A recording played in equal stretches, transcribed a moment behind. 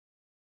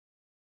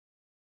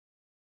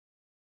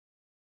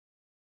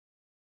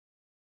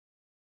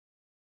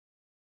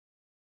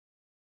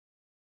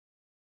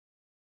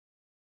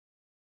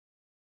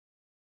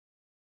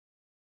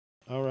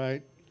All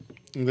right.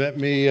 Let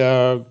me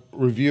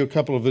review a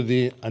couple of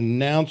the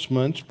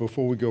announcements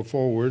before we go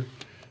forward.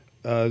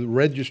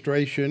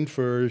 Registration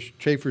for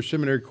Schaefer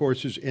Seminary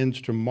courses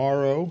ends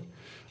tomorrow,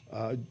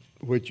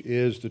 which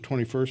is the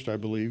 21st, I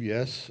believe,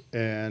 yes,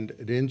 and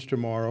it ends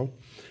tomorrow.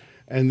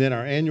 And then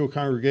our annual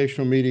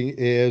congregational meeting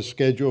is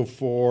scheduled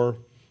for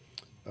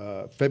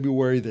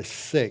February the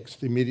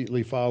 6th,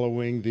 immediately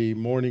following the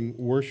morning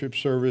worship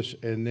service,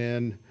 and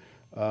then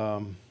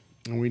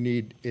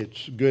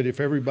it's good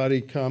if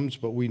everybody comes,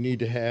 but we need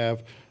to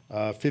have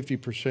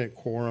 50%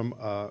 quorum,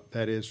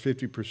 that is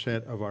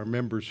 50% of our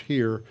members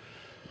here.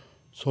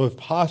 So if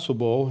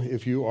possible,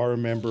 if you are a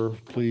member,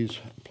 please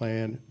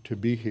plan to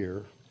be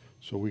here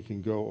so we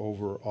can go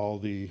over all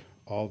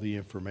the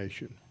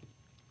information.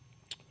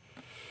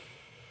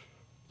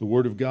 The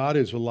Word of God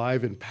is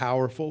alive and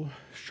powerful,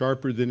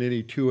 sharper than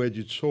any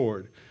two-edged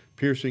sword,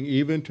 piercing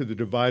even to the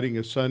dividing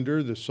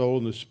asunder the soul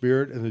and the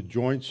spirit and the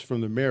joints from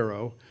the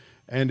marrow,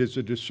 and is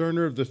a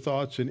discerner of the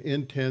thoughts and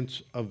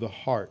intents of the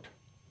heart.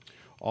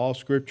 All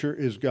Scripture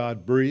is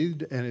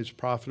God-breathed and is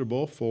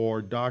profitable for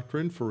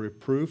doctrine, for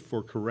reproof,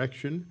 for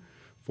correction,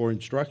 for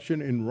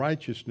instruction in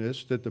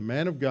righteousness, that the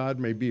man of God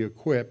may be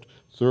equipped,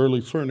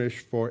 thoroughly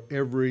furnished for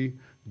every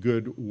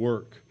good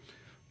work.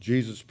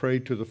 Jesus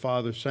prayed to the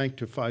Father,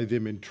 sanctify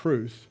them in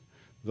truth.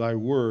 Thy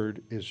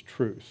word is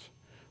truth.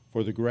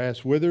 For the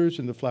grass withers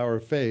and the flower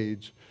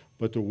fades,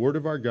 but the word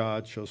of our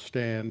God shall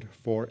stand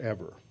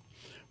forever.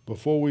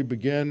 Before we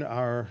begin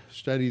our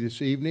study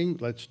this evening,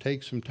 let's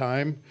take some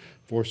time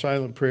for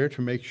silent prayer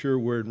to make sure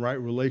we're in right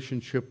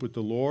relationship with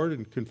the Lord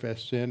and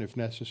confess sin if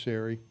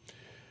necessary.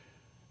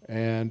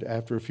 And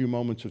after a few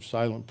moments of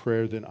silent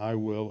prayer, then I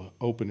will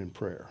open in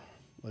prayer.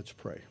 Let's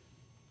pray.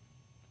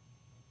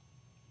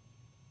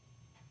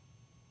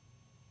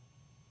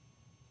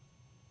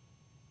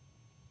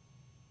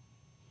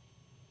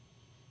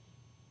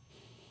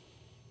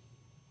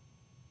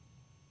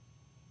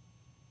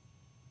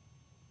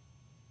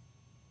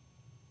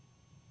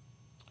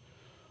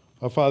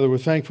 Father, we're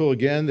thankful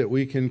again that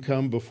we can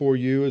come before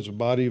you as a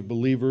body of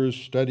believers,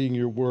 studying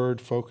your word,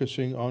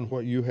 focusing on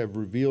what you have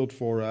revealed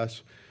for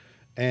us,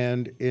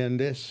 and in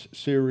this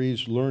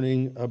series,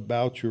 learning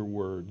about your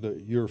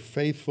word, your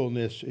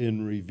faithfulness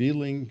in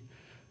revealing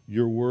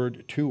your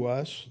word to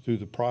us through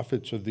the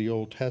prophets of the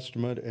Old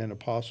Testament and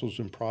apostles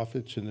and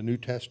prophets in the New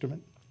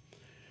Testament.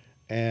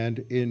 And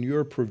in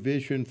your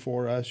provision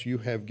for us, you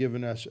have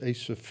given us a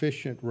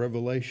sufficient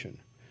revelation.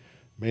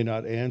 May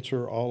not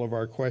answer all of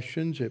our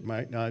questions. It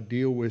might not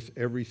deal with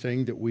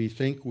everything that we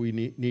think we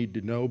need to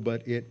know,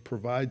 but it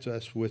provides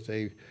us with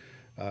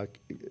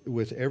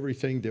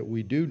everything that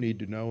we do need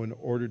to know in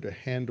order to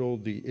handle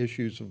the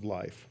issues of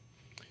life.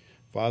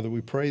 Father,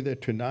 we pray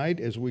that tonight,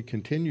 as we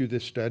continue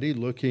this study,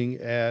 looking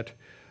at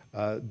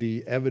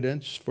the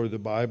evidence for the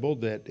Bible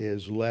that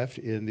is left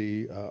in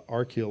the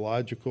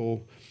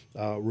archaeological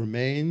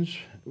remains,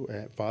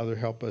 Father,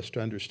 help us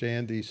to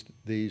understand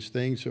these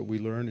things that we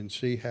learn and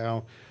see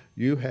how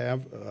you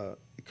have,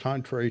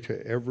 contrary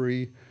to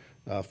every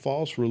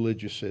false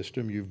religious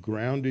system, you've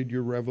grounded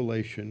your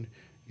revelation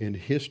in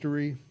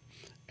history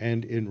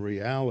and in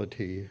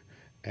reality,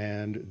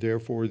 and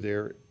therefore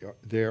there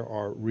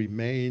are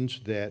remains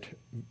that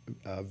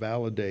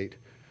validate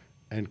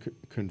and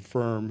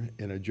confirm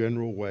in a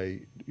general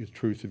way the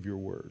truth of your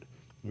word.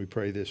 We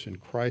pray this in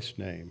Christ's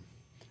name.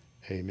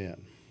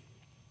 Amen.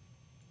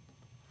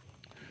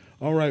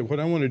 All right, what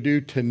I want to do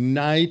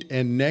tonight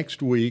and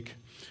next week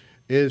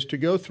is to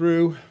go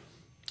through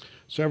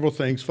several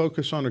things,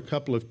 focus on a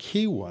couple of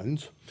key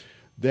ones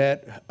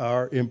that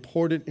are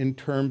important in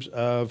terms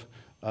of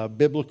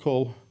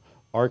biblical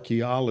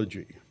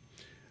archaeology.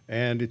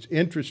 And it's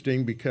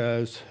interesting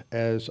because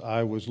as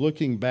I was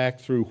looking back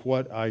through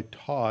what I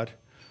taught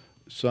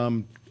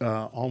some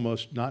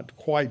almost not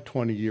quite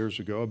 20 years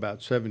ago,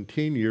 about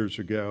 17 years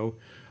ago,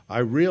 I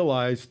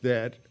realized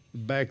that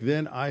back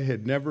then I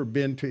had never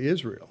been to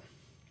Israel.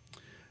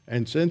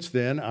 And since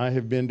then, I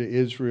have been to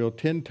Israel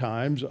 10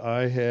 times.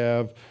 I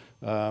have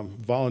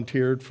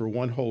volunteered for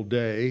one whole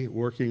day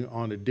working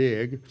on a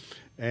dig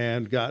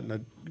and gotten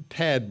a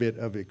tad bit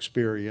of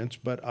experience.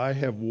 But I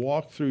have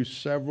walked through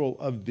several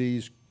of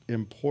these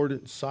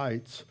important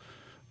sites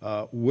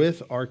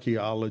with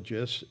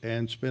archaeologists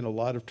and spent a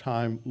lot of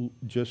time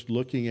just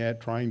looking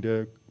at trying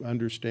to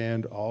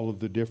understand all of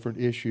the different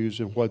issues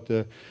and what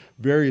the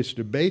various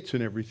debates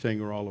and everything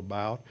are all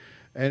about.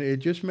 And it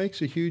just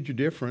makes a huge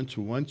difference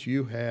once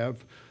you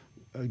have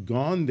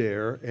gone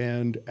there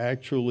and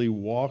actually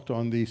walked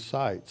on these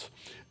sites.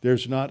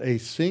 There's not a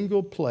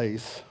single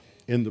place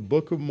in the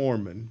Book of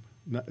Mormon,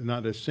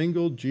 not a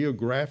single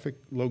geographic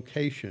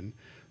location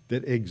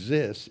that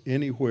exists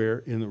anywhere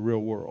in the real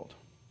world.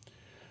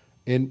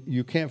 And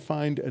you can't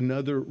find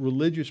another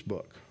religious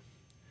book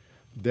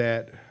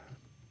that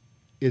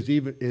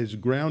is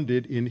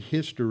grounded in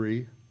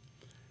history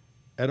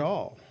at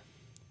all.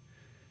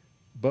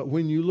 But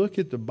when you look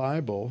at the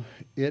Bible,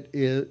 it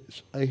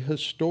is a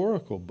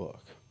historical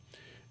book.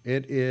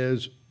 It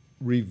is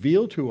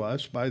revealed to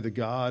us by the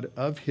God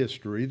of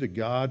history, the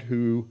God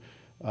who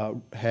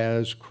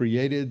has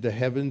created the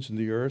heavens and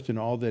the earth and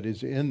all that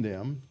is in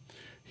them.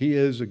 He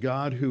is a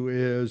God who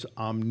is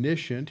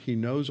omniscient. He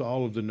knows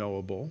all of the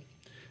knowable.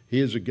 He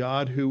is a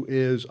God who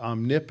is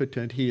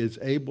omnipotent. He is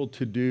able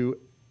to do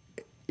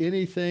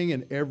anything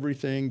and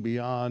everything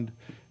beyond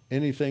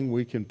anything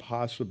we can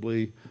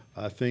possibly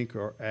think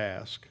or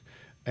ask.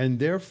 And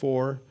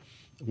therefore,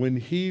 when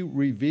he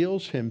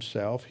reveals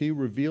himself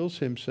within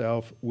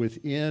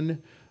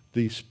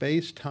the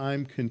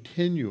space-time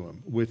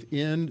continuum,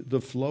 within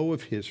the flow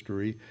of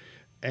history,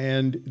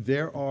 and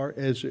there are,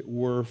 as it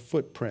were,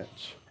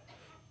 footprints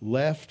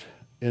left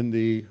in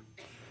the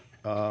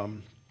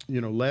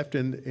left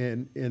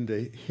in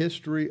the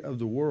history of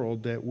the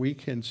world that we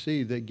can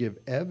see that give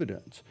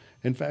evidence.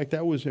 In fact,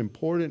 that was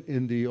important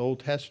in the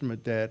Old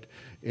Testament, that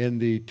in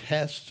the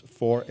tests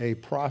for a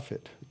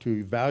prophet to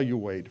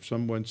evaluate, if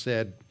someone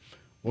said,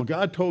 well,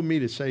 God told me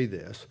to say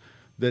this,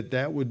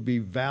 that would be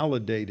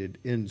validated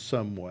in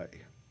some way,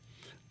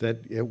 that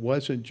it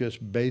wasn't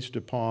just based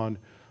upon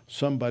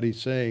somebody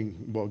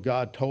saying, well,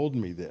 God told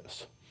me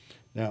this.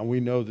 Now, we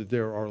know that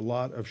there are a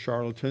lot of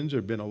charlatans. There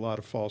have been a lot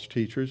of false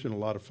teachers and a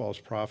lot of false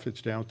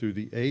prophets down through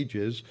the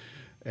ages,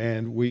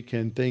 and we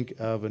can think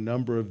of a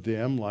number of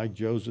them like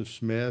Joseph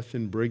Smith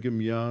and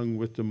Brigham Young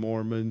with the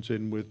Mormons,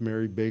 and with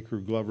Mary Baker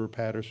Glover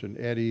Patterson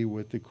Eddy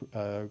with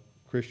the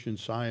Christian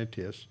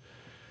Scientists.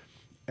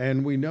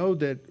 And we know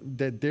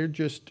that they're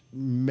just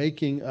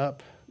making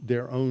up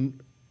their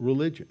own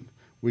religion.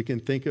 We can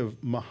think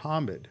of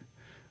Muhammad,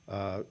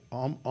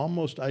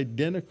 almost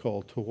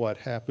identical to what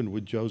happened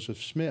with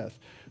Joseph Smith,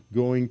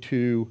 going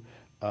to,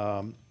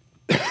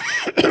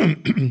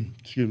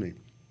 excuse me,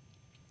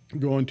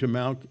 going to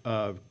Mount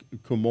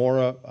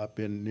Cumorah up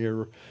in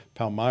near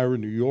Palmyra,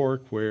 New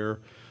York, where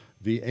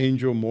the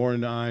angel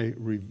Moroni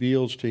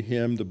reveals to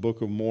him the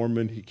Book of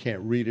Mormon. He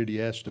can't read it. He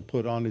has to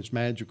put on his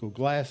magical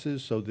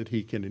glasses so that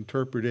he can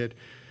interpret it.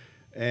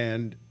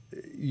 And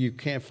you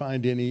can't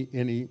find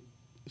any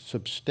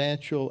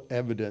substantial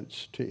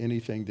evidence to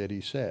anything that he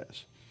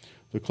says.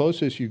 The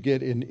closest you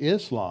get in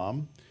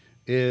Islam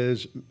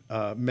is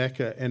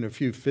Mecca and a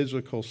few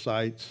physical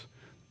sites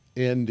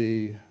in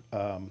the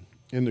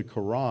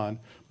Quran,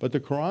 but the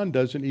Quran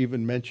doesn't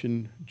even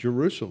mention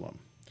Jerusalem.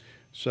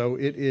 So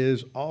it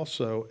is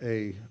also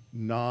a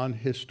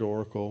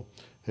non-historical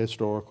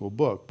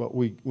book. But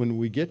when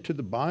we get to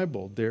the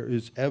Bible, there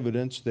is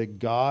evidence that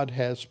God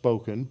has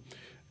spoken,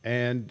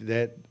 and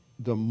that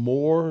the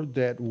more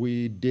that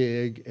we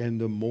dig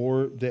and the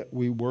more that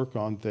we work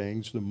on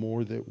things, the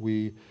more that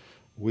we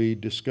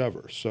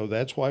discover. So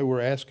that's why we're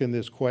asking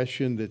this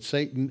question that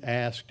Satan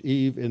asked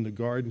Eve in the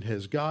garden: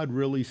 has God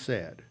really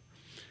said?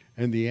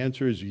 And the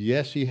answer is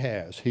yes, he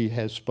has. He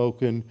has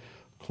spoken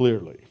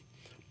clearly.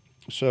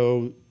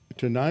 So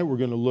tonight we're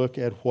going to look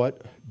at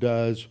what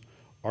does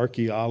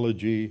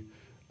archaeology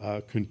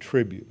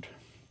contribute.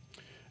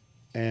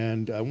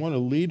 And I want to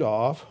lead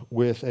off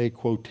with a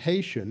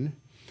quotation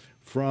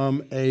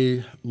from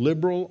a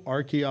liberal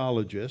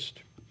archaeologist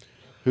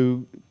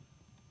who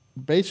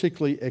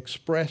basically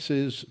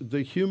expresses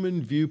the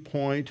human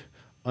viewpoint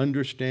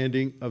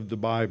understanding of the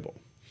Bible.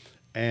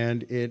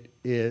 And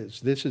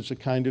this is the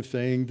kind of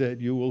thing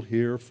that you will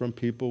hear from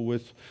people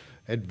with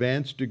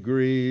advanced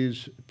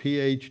degrees,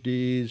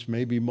 PhDs,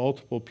 maybe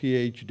multiple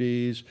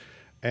PhDs,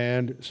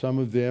 and some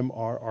of them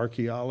are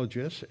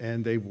archaeologists,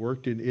 and they've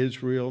worked in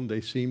Israel, and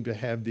they seem to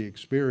have the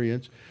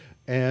experience.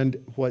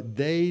 And what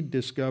they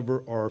discover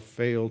or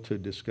fail to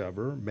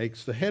discover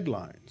makes the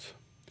headlines.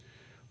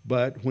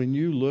 But when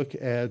you look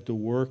at the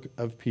work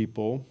of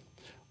people,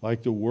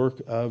 like the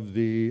work of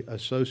the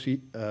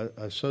Association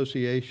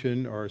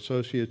or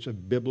Associates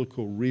of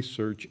Biblical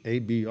Research,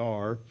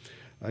 ABR,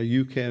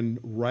 you can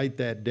write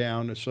that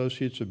down,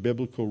 Associates of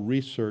Biblical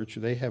Research.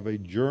 They have a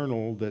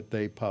journal that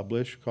they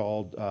publish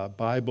called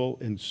Bible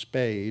and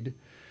Spade.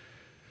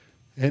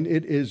 And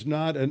it is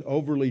not an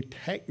overly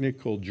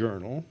technical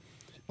journal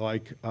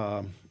like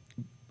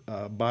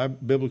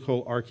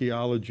Biblical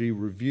Archaeology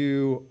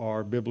Review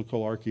or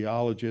Biblical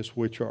Archaeologists,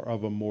 which are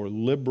of a more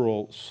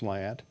liberal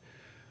slant.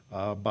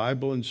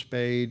 Bible and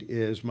Spade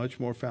is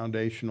much more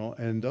foundational,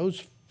 and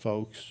those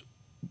folks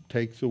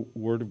take the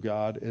Word of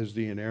God as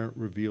the inerrant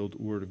revealed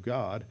Word of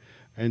God,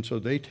 and so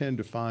they tend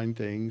to find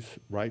things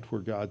right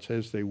where God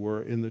says they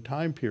were in the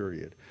time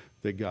period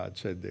that God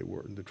said they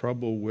were. And the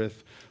trouble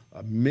with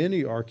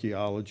many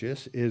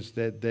archaeologists is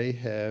that they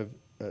have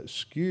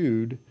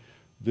skewed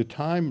the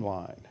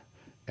timeline.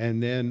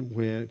 And then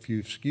if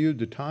you've skewed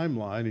the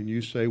timeline and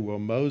you say, well,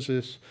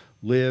 Moses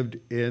lived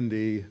in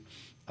the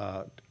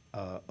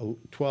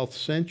 12th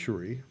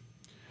century,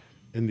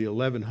 in the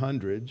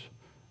 1100s,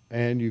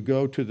 and you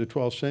go to the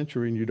 12th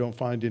century and you don't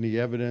find any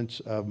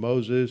evidence of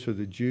Moses or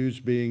the Jews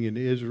being in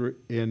Israel,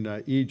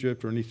 in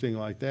Egypt or anything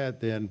like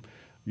that, then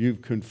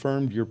you've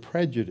confirmed your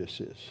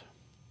prejudices.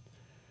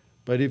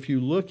 But if you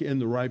look in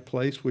the right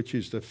place, which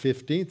is the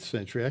 15th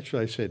century,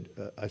 actually I said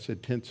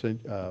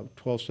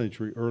 12th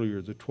century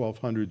earlier, the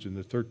 1200s and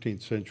the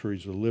 13th century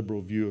is the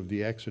liberal view of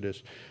the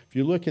Exodus. If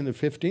you look in the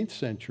 15th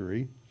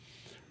century,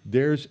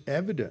 there's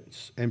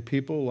evidence. And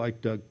people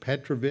like Doug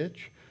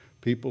Petrovich,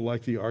 people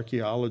like the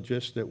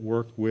archaeologists that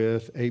work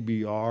with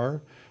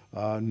ABR,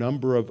 a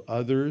number of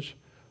others,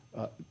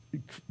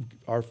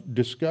 are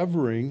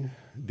discovering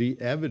the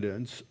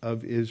evidence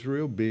of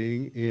Israel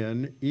being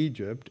in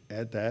Egypt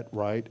at that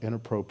right and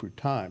appropriate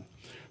time.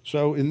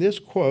 So in this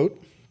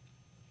quote,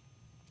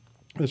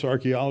 this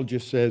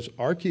archaeologist says,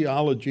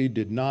 archaeology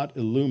did not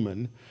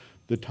illumine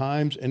the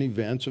times and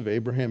events of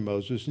Abraham,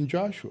 Moses, and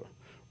Joshua.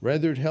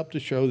 Rather, it helped to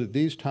show that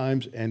these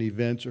times and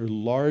events are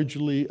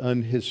largely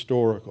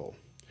unhistorical.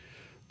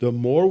 The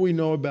more we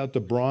know about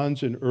the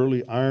Bronze and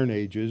early Iron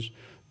Ages,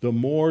 the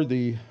more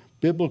the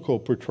biblical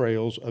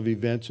portrayals of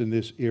events in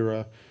this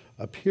era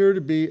appear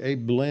to be a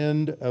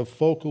blend of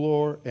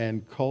folklore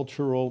and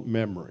cultural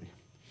memory,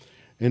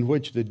 in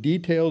which the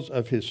details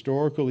of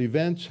historical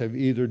events have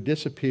either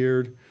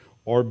disappeared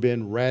or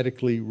been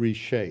radically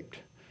reshaped.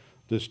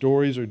 The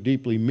stories are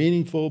deeply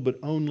meaningful, but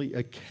only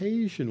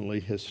occasionally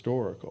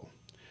historical.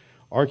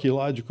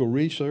 Archaeological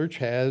research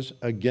has,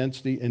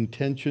 against the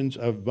intentions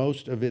of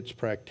most of its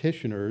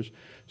practitioners,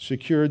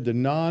 secured the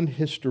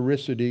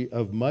non-historicity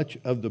of much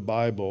of the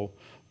Bible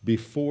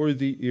before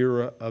the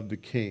era of the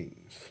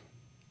kings.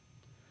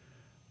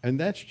 And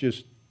that's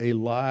just a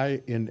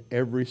lie in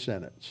every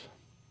sentence.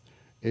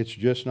 It's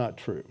just not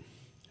true.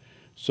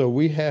 So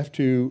we have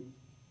to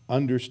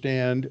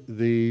understand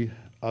the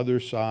other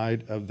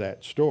side of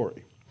that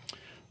story.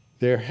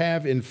 There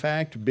have, in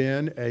fact,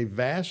 been a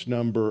vast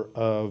number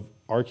of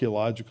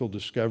archaeological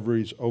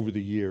discoveries over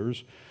the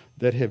years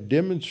that have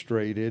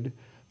demonstrated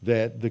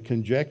that the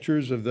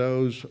conjectures of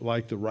those,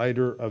 like the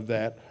writer of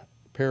that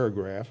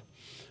paragraph,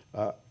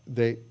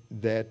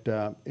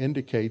 that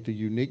indicate the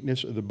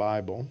uniqueness of the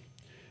Bible,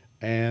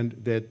 and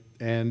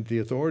the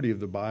authority of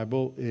the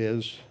Bible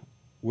is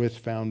with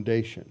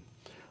foundation.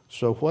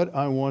 So what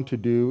I want to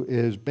do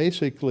is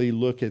basically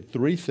look at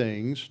three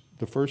things.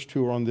 The first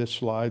two are on this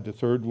slide, the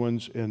third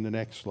one's in the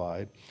next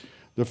slide.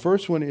 The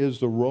first one is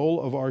the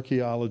role of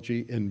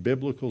archaeology in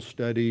biblical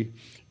study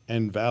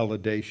and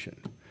validation.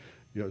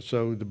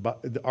 So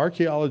the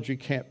archaeology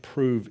can't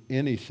prove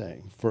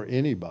anything for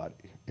anybody.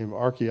 In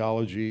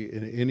archaeology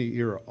in any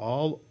era,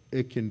 all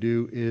it can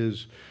do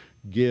is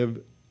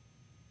give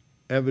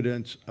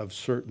evidence of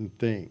certain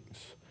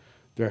things.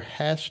 There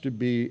has to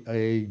be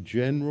a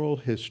general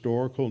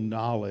historical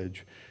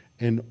knowledge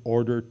in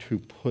order to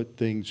put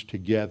things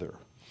together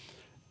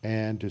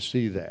and to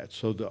see that.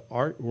 So the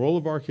role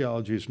of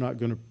archaeology is not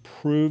going to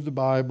prove the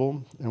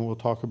Bible, and we'll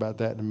talk about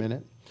that in a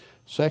minute.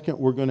 Second,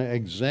 we're going to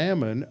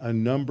examine a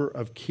number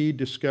of key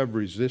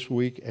discoveries this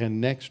week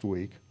and next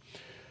week.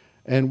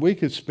 And we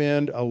could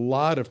spend a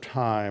lot of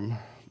time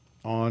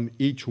on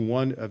each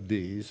one of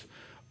these.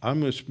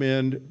 I'm going to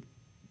spend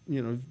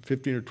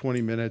 15 or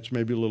 20 minutes,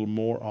 maybe a little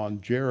more,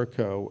 on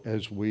Jericho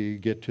as we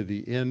get to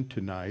the end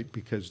tonight,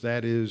 because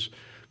that is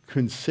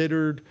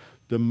considered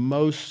the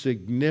most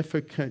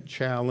significant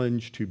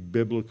challenge to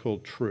biblical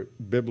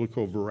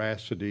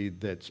veracity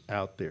that's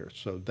out there.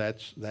 So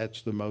that's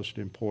the most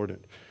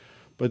important.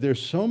 But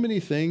there's so many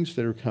things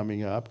that are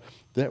coming up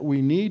that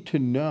we need to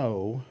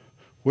know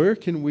where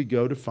can we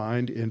go to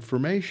find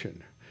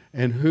information,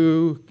 and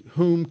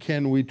whom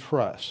can we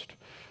trust.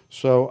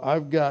 So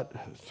I've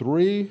got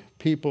three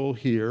people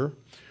here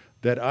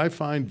that I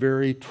find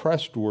very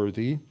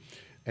trustworthy,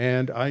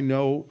 and I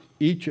know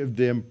each of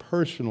them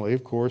personally.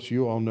 Of course,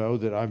 you all know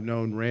that I've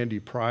known Randy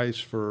Price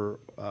for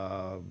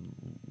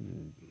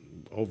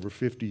over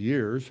 50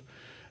 years,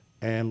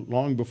 and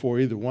long before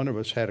either one of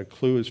us had a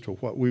clue as to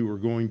what we were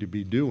going to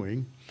be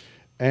doing.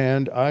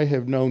 And I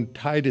have known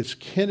Titus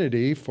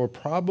Kennedy for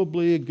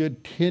probably a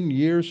good 10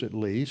 years at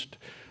least.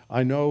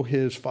 I know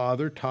his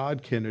father,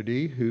 Todd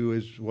Kennedy, who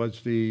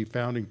was the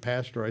founding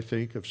pastor, I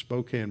think, of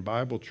Spokane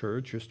Bible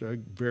Church, just a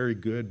very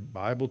good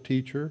Bible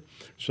teacher.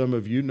 Some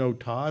of you know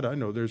Todd. I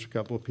know there's a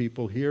couple of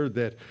people here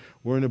that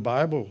were in a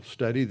Bible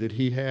study that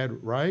he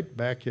had, right,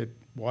 back at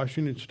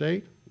Washington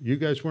State. You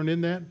guys weren't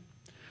in that?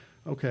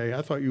 Okay,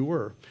 I thought you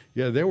were.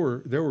 Yeah, there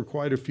were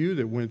quite a few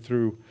that went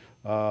through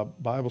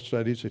Bible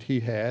studies that he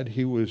had.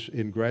 He was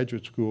in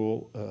graduate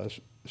school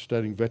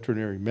studying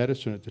veterinary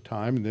medicine at the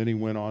time, and then he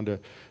went on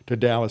to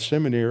Dallas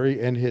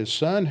Seminary, and his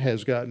son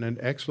has gotten an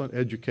excellent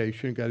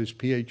education, got his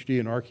PhD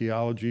in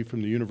archaeology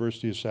from the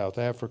University of South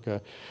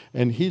Africa,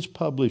 and he's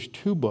published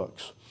 2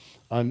 books,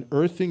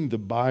 Unearthing the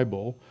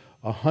Bible,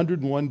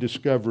 101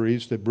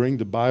 Discoveries That Bring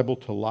the Bible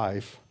to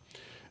Life,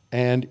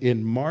 and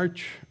in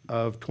March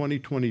of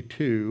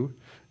 2022,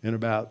 in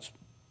about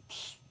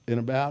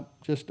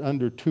just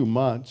under 2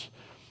 months,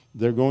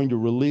 they're going to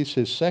release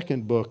his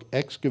second book,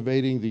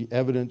 Excavating the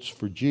Evidence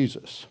for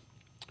Jesus.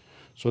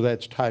 So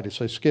that's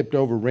Titus. I skipped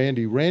over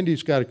Randy.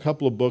 Randy's got a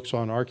couple of books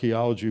on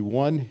archaeology.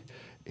 One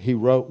he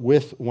wrote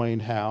with Wayne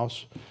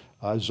House,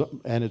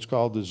 and it's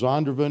called the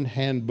Zondervan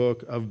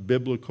Handbook of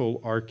Biblical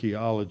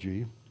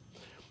Archaeology.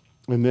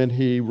 And then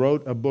he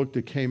wrote a book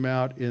that came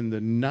out in the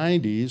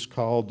 90s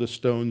called The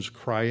Stones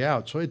Cry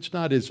Out. So it's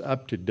not as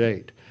up to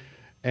date.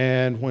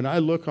 And when I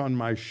look on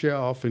my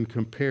shelf and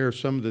compare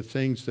some of the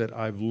things that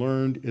I've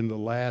learned in the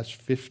last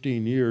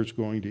 15 years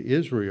going to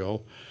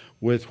Israel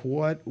with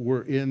what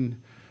were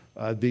in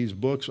these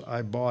books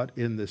I bought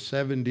in the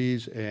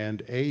 70s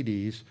and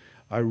 80s,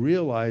 I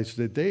realize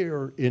that they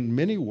are in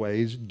many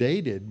ways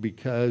dated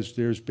because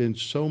there's been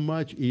so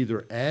much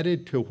either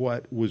added to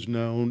what was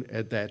known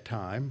at that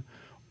time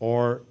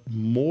or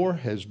more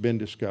has been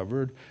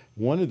discovered.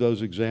 One of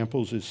those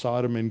examples is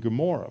Sodom and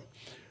Gomorrah.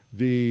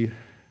 The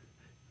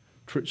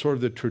sort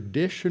of the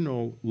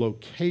traditional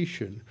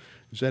location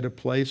is at a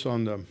place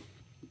on the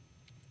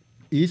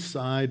east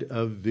side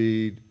of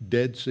the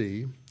Dead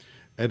Sea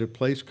at a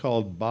place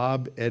called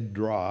Bab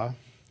Edra,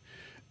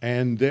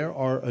 and there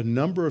are a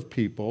number of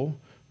people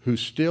who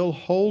still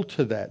hold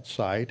to that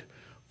site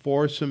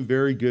for some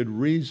very good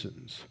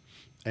reasons.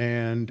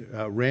 And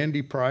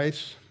Randy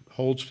Price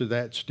holds to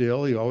that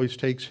still. He always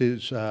takes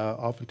his,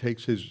 often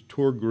takes his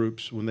tour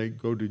groups when they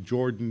go to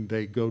Jordan.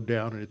 They go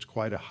down, and it's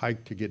quite a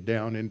hike to get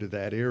down into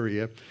that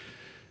area.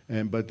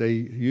 But they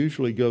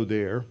usually go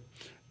there.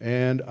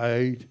 And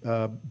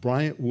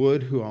Bryant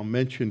Wood, who I'll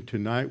mention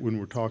tonight when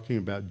we're talking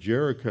about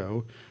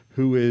Jericho,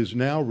 who is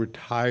now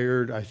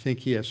retired. I think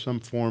he has some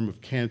form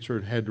of cancer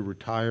and had to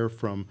retire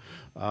from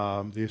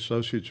the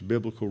Associates of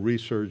Biblical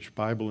Research,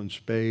 Bible and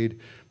Spade.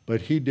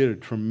 But he did a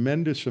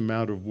tremendous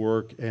amount of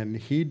work, and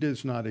he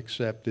does not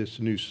accept this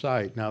new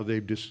site. Now,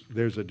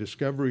 there's a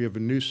discovery of a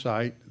new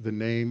site, the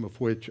name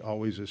of which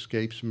always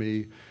escapes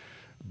me,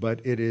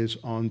 but it is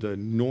on the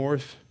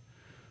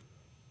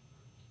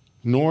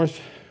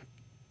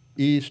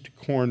northeast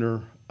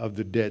corner of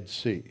the Dead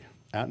Sea.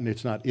 And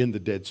it's not in the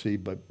Dead Sea,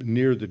 but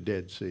near the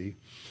Dead Sea.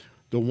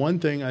 The one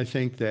thing I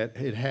think that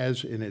it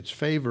has in its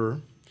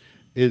favor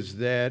is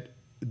that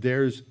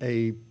there's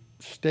a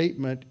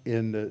statement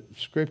in the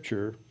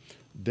scripture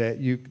that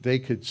they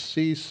could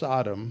see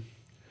Sodom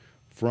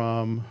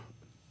from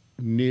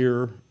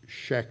near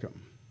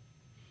Shechem.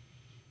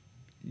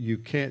 You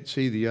can't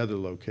see the other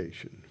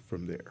location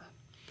from there.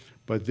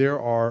 But there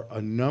are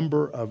a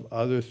number of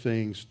other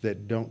things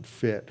that don't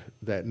fit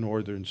that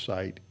northern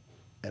site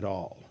at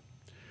all.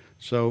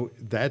 So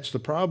that's the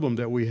problem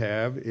that we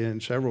have in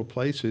several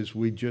places.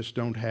 We just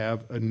don't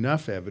have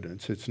enough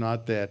evidence. It's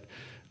not that,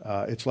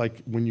 it's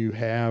like when you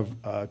have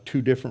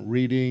two different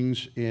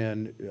readings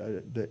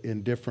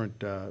in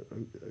different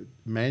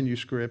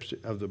manuscripts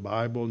of the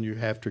Bible, and you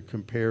have to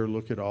compare,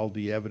 look at all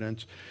the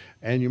evidence,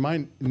 and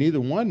neither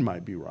one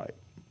might be right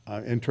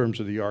in terms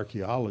of the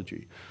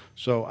archaeology.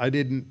 So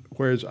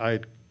whereas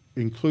I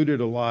included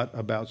a lot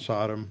about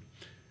Sodom,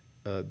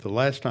 the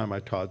last time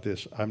I taught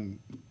this,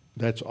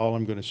 that's all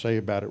I'm going to say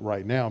about it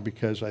right now,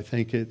 because I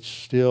think it's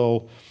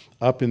still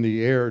up in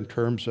the air in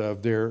terms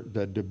of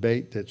the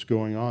debate that's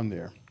going on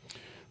there.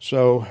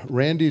 So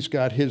Randy's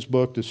got his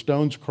book, The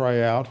Stones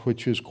Cry Out,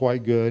 which is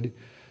quite good,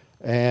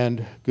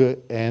 and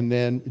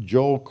then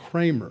Joel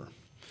Kramer.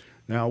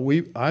 Now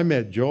I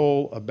met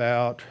Joel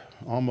about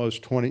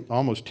almost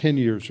 10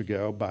 years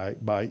ago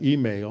by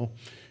email.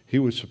 He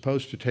was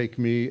supposed to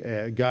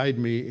guide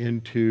me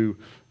into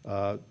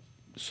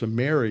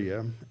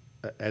Samaria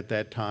at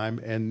that time,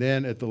 and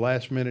then at the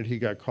last minute he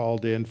got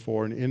called in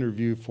for an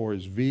interview for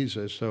his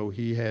visa, so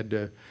he had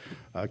to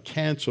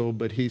cancel.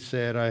 But he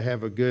said, I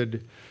have a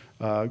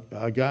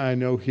guy I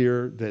know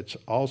here that's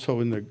also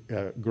in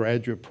the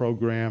graduate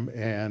program,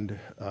 and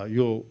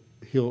he'll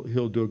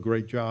do a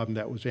great job. And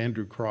that was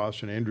Andrew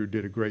Cross, and Andrew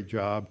did a great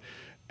job.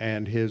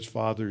 And his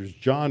father's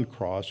John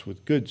Cross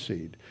with Good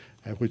Seed,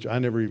 which I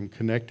never even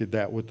connected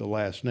that with the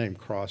last name.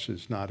 Cross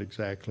is not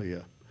exactly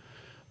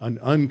an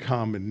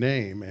uncommon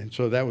name, and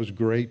so that was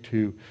great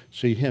to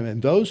see him.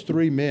 And those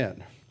three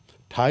men,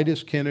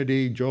 Titus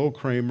Kennedy, Joel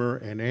Kramer,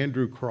 and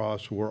Andrew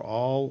Cross, were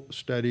all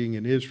studying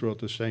in Israel at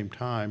the same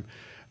time.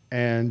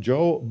 And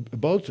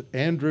both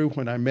Andrew,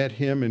 when I met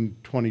him in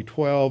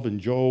 2012, and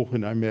Joel,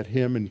 when I met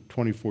him in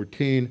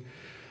 2014,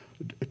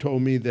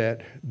 told me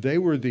that they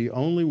were the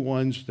only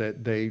ones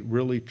that they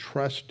really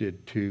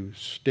trusted to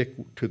stick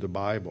to the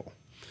Bible.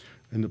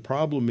 And the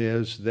problem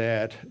is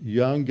that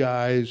young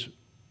guys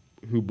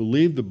who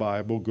believe the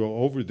Bible go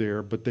over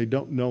there, but they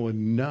don't know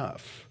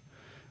enough.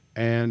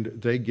 And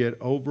they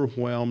get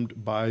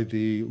overwhelmed by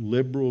the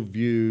liberal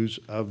views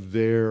of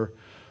their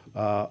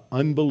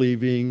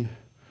unbelieving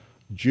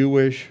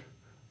Jewish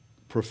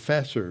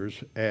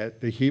professors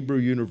at the Hebrew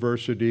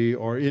University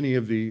or any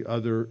of the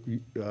other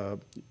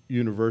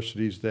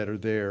universities that are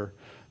there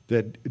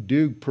that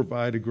do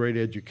provide a great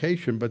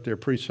education, but their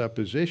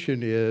presupposition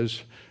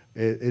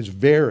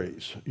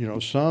varies. You know,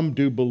 some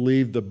do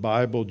believe the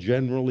Bible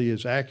generally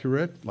is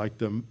accurate, like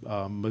the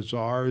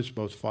Mazars,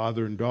 both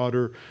father and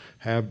daughter,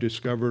 have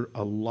discovered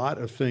a lot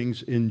of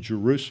things in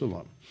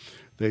Jerusalem.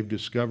 They've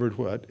discovered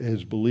what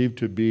is believed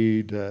to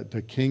be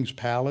the king's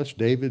palace,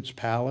 David's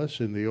palace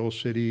in the old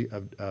city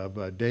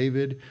of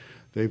David.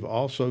 They've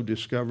also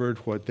discovered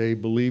what they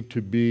believe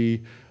to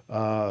be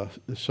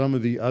some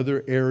of the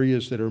other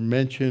areas that are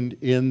mentioned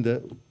in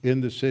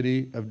the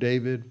city of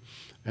David.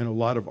 And a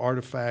lot of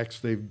artifacts.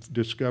 They've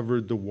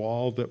discovered the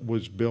wall that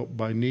was built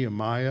by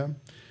Nehemiah.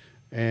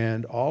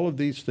 And all of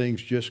these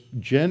things just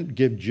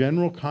give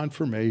general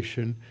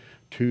confirmation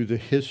to the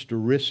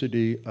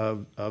historicity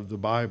of the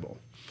Bible.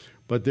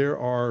 But there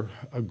are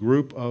a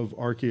group of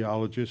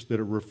archaeologists that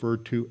are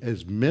referred to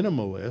as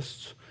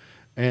minimalists,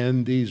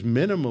 and these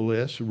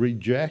minimalists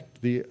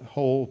reject the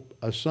whole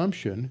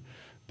assumption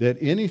that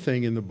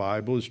anything in the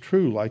Bible is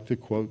true, like the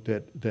quote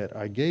that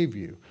I gave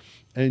you.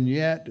 And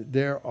yet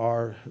there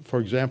are, for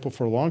example,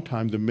 for a long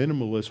time, the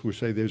minimalists would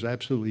say there's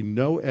absolutely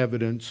no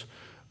evidence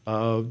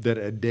that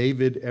a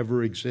David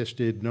ever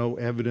existed, no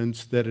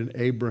evidence that an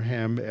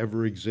Abraham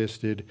ever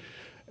existed.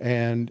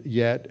 And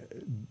yet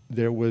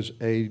there was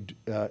a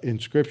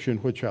inscription,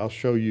 which I'll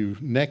show you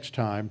next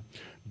time,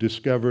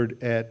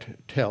 discovered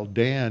at Tel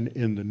Dan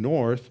in the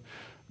north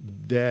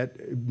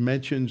that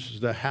mentions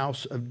the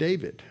house of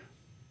David.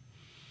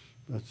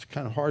 It's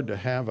kind of hard to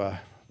have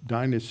a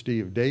dynasty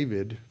of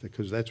David,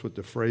 because that's what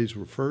the phrase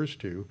refers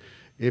to,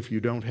 if you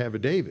don't have a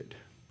David.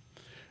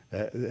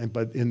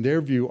 But in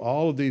their view,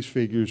 all of these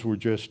figures were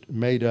just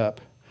made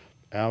up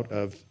out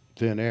of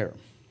thin air.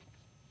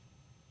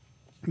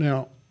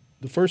 Now,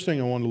 the first thing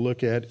I want to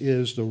look at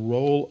is the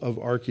role of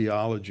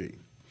archaeology.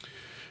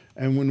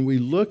 And when we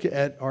look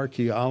at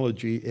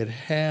archaeology, it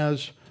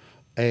has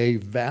a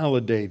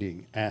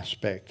validating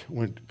aspect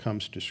when it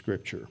comes to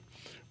Scripture.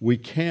 We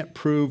can't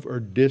prove or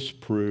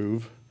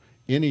disprove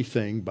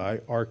anything by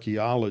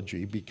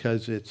archaeology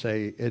because it's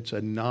a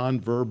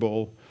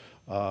nonverbal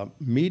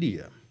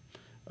medium.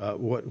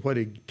 What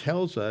it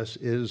tells us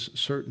is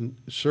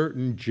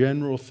certain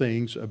general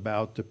things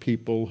about the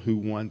people who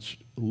once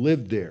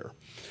lived there.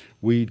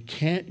 We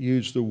can't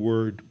use the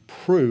word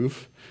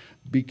proof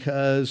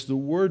because the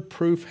word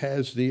proof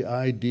has the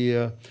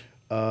idea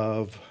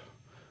of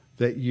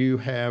that you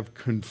have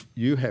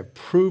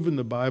proven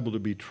the Bible to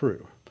be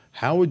true.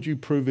 How would you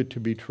prove it to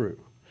be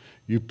true?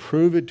 You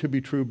prove it to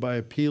be true by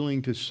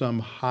appealing to some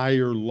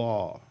higher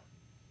law.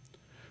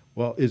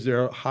 Well, is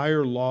there a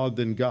higher law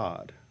than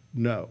God?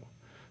 No.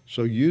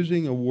 So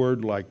using a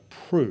word like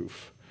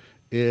proof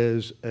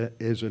is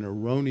an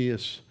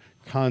erroneous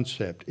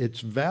concept. It's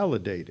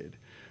validated.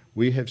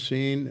 We have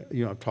seen,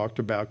 I've talked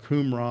about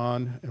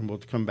Qumran, and we'll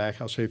come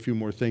back. I'll say a few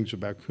more things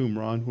about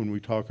Qumran when we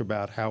talk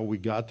about how we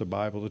got the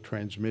Bible, the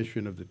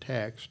transmission of the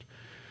text.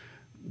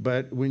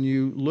 But when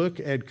you look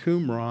at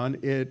Qumran,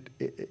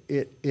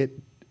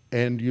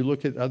 and you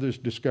look at other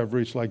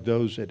discoveries like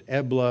those at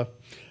Ebla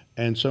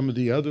and some of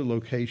the other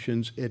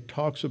locations, it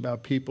talks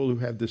about people who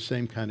have the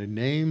same kind of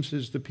names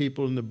as the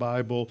people in the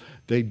Bible.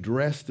 They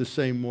dress the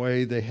same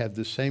way. They have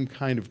the same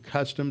kind of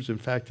customs. In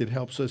fact, it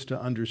helps us to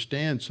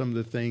understand some of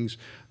the things,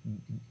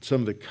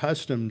 some of the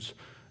customs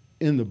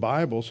in the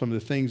Bible, some of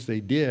the things they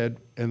did,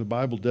 and the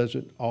Bible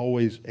doesn't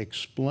always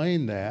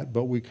explain that,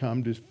 but we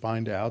come to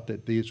find out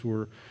that these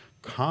were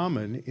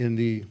common in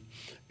the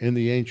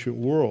ancient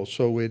world.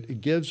 So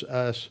it gives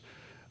us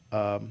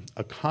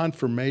a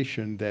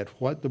confirmation that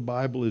what the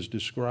Bible is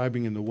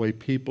describing in the way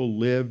people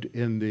lived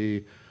in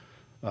the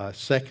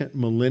second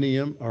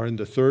millennium or in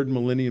the third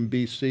millennium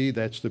BC,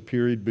 that's the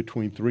period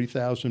between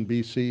 3000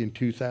 BC and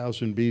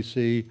 2000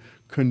 BC,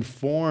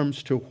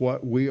 conforms to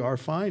what we are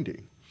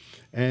finding.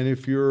 And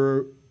if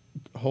you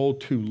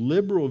hold to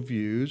liberal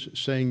views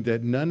saying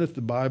that none of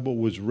the Bible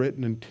was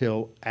written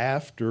until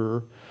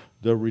after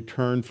the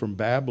return from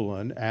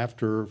Babylon,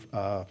 after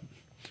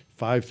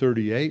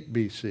 538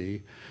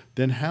 BC,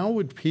 then how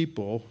would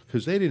people,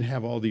 because they didn't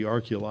have all the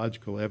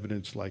archaeological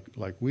evidence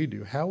like we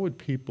do, how would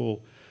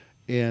people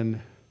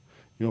in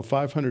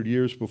 500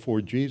 years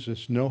before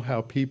Jesus know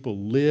how people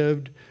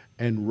lived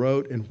and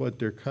wrote and what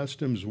their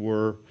customs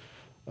were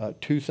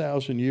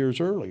 2,000 years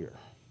earlier?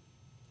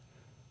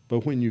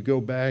 But when you go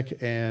back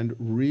and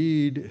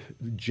read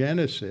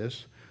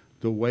Genesis,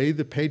 the way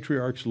the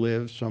patriarchs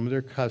lived, some of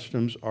their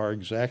customs are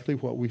exactly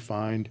what we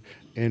find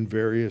in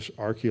various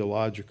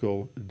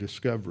archaeological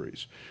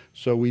discoveries.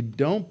 So we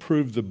don't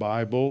prove the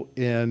Bible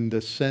in the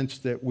sense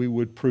that we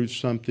would prove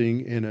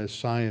something in a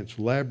science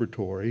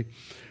laboratory,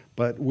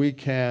 but we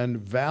can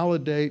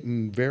validate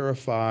and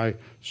verify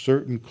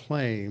certain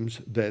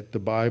claims that the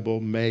Bible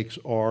makes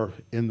or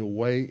in the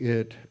way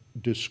it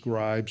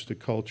describes the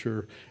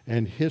culture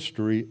and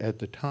history at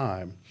the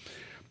time.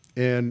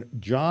 In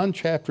John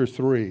chapter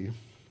 3,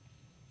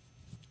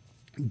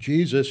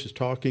 Jesus is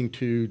talking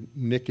to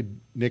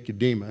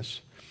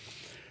Nicodemus,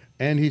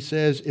 and he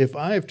says, "If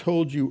I have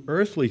told you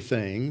earthly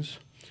things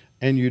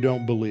and you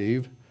don't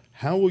believe,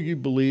 how will you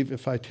believe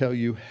if I tell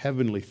you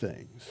heavenly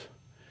things?"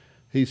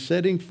 He's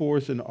setting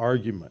forth an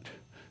argument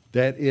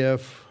that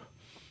if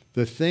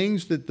the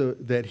things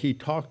that he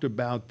talked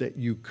about that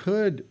you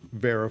could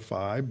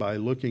verify by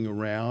looking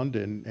around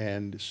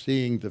and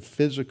seeing the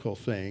physical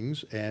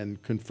things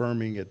and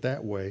confirming it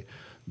that way,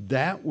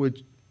 that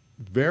would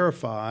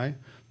verify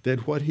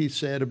that what he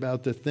said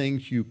about the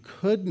things you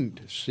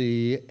couldn't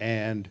see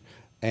and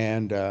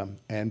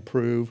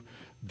prove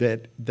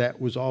that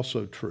was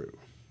also true.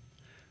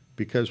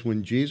 Because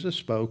when Jesus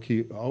spoke,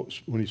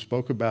 when he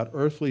spoke about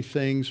earthly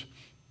things,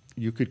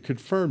 you could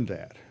confirm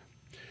that.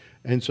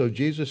 And so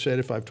Jesus said,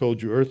 if I've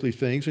told you earthly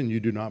things and you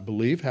do not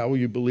believe, how will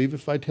you believe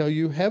if I tell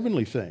you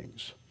heavenly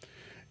things?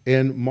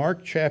 In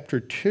Mark chapter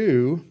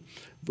 2,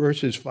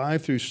 verses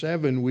 5 through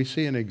 7, we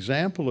see an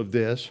example of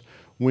this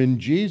when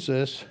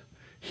Jesus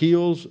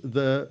heals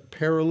the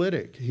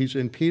paralytic. He's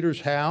in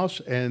Peter's house,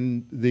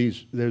 and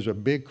there's a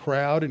big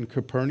crowd in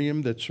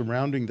Capernaum that's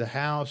surrounding the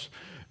house,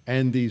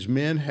 and these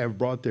men have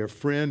brought their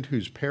friend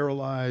who's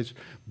paralyzed,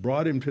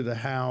 brought him to the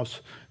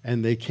house,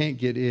 and they can't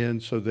get in,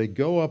 so they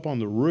go up on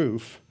the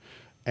roof,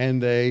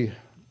 and they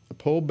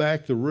pull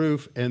back the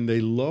roof, and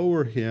they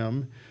lower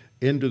him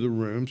into the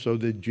room so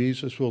that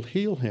Jesus will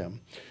heal him.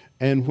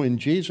 And when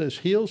Jesus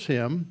heals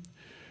him,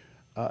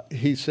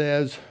 he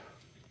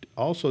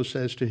also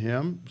says to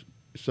him,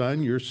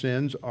 son, your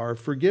sins are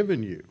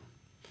forgiven you.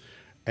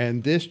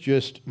 And this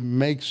just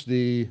makes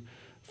the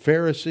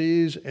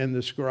Pharisees and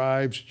the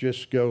scribes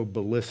just go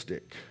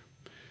ballistic.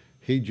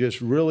 He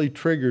just really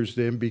triggers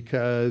them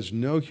because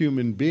no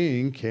human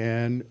being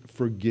can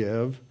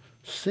forgive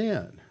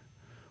sin.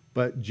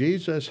 But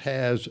Jesus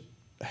has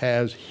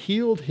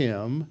healed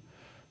him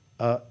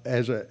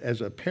as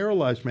a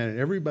paralyzed man, and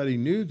everybody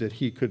knew that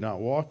he could not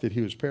walk, that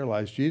he was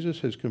paralyzed.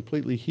 Jesus has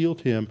completely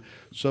healed him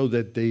so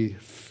that the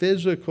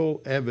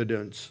physical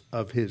evidence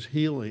of his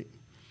healing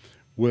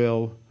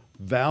will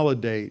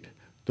validate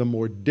the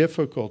more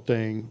difficult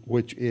thing,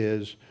 which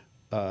is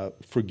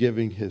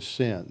forgiving his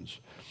sins.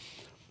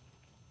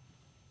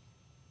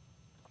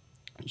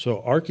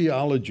 So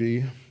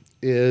archaeology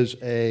is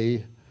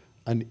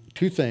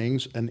two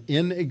things, an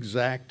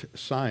inexact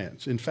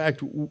science. In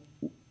fact,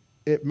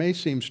 it may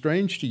seem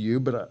strange to you,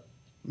 but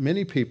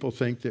many people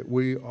think that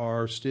we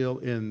are still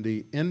in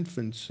the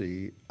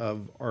infancy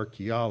of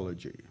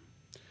archaeology.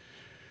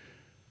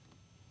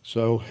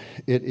 So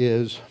it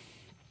is.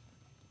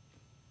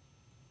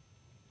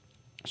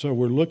 So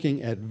we're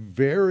looking at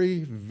very,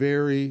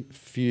 very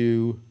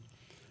few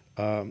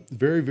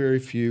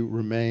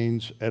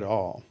remains at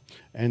all.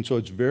 And so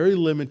it's very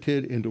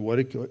limited into what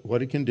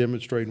it can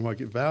demonstrate and what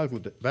it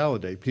can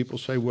validate. People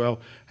say, well,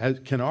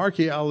 can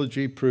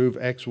archaeology prove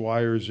X, Y,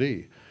 or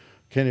Z?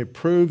 Can it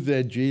prove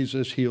that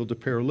Jesus healed the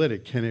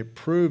paralytic? Can it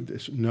prove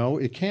this? No,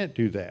 it can't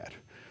do that.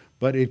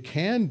 But it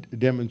can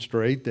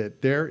demonstrate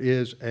that there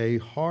is a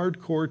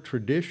hardcore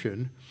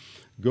tradition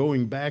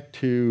going back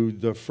to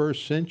the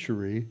 1st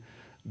century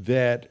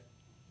that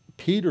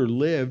Peter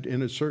lived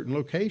in a certain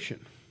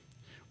location.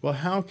 Well,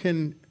 how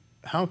can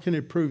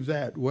it prove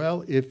that?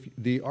 Well, if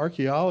the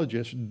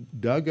archaeologists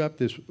dug up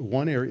this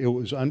one area, it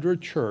was under a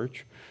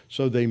church,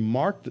 so they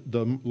marked,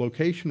 the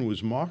location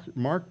was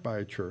marked by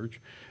a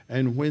church,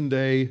 and when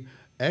they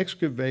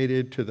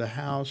excavated to the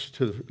house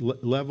to the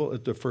level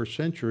at the 1st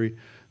century,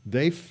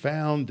 they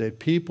found that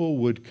people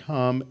would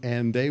come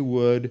and they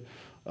would,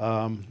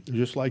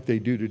 just like they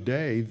do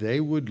today, they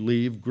would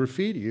leave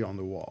graffiti on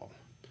the wall.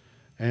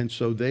 And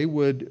so they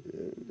would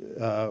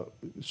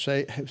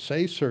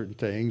say certain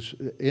things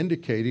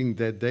indicating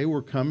that they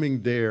were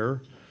coming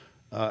there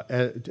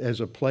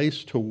as a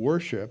place to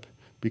worship,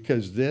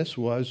 because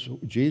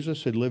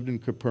Jesus had lived in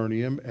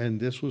Capernaum, and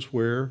this was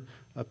where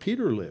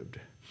Peter lived.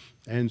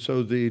 And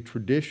so the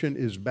tradition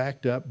is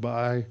backed up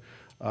by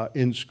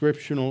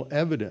inscriptional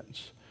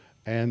evidence.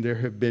 And there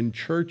have been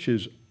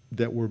churches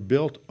that were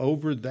built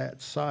over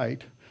that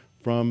site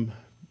from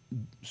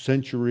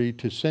century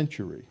to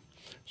century.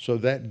 So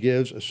that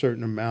gives a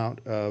certain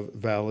amount of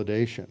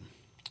validation.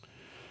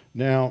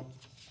 Now,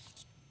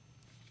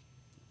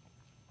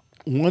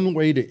 one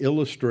way to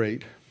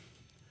illustrate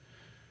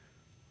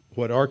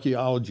what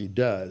archaeology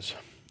does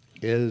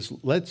is,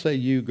 let's say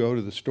you go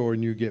to the store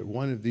and you get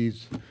one of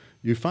these,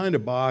 you find a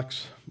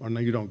box, or no,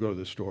 you don't go to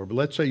the store, but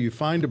let's say you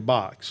find a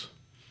box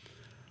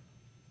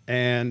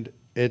and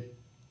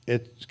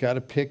it's got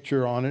a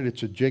picture on it,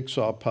 it's a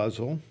jigsaw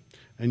puzzle,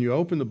 and you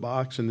open the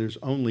box and there's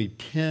only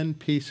 10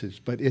 pieces,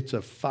 but it's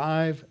a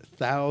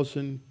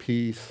 5,000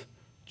 piece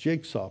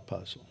jigsaw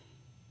puzzle.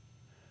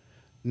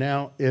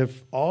 Now,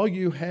 if all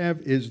you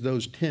have is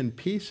those 10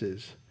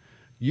 pieces,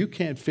 you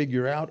can't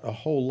figure out a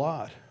whole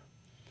lot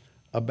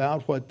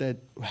about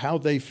how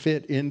they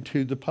fit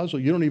into the puzzle.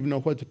 You don't even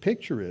know what the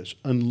picture is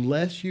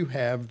unless you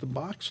have the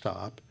box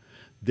top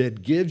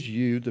that gives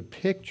you the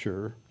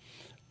picture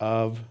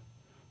of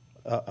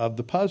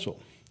the puzzle.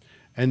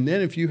 And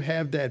then if you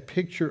have that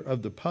picture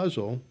of the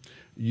puzzle,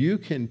 you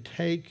can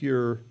take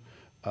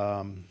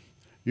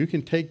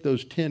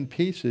those 10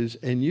 pieces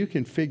and you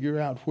can figure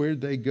out where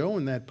they go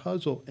in that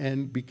puzzle.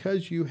 And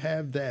because you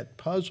have that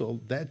puzzle,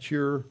 that's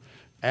your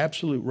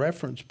absolute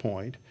reference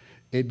point.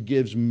 It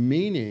gives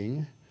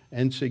meaning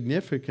and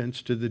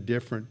significance to the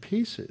different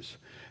pieces.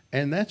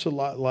 And that's a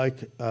lot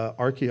like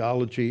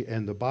archaeology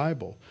and the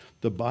Bible.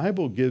 The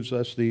Bible gives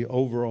us the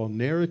overall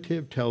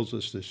narrative, tells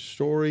us the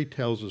story,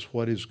 tells us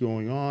what is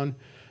going on,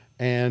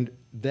 and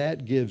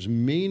that gives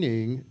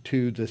meaning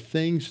to the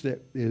things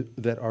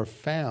that are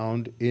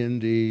found in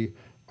the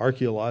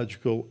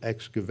archaeological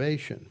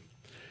excavation.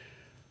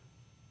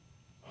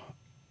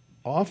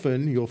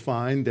 often you'll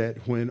find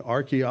that when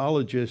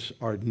archaeologists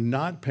are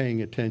not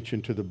paying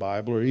attention to the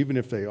Bible, or even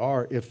if they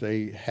are, if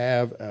they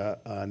have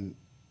an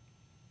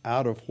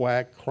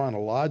out-of-whack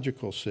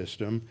chronological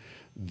system,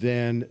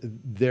 then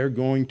they're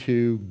going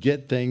to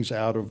get things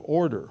out of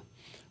order.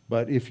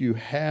 But if you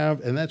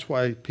have, and that's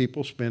why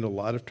people spend a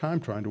lot of time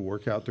trying to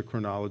work out the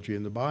chronology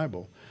in the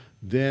Bible,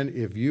 then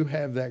if you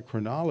have that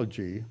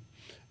chronology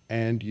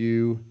and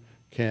you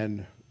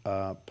can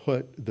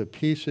put the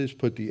pieces,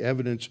 put the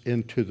evidence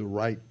into the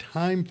right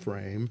time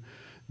frame,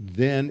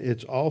 then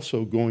it's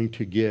also going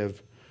to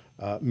give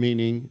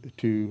meaning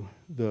to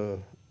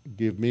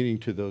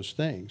those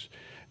things.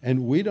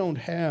 And we don't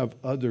have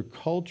other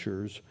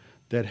cultures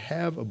that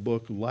have a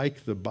book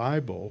like the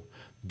Bible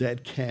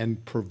that can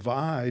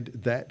provide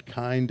that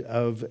kind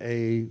of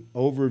a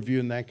overview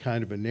and that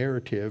kind of a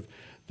narrative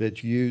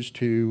that's used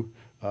to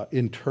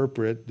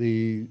interpret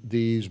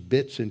these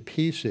bits and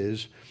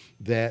pieces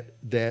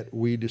that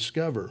we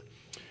discover.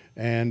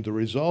 And the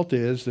result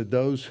is that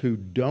those who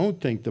don't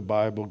think the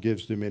Bible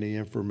gives them any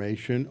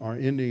information are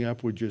ending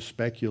up with just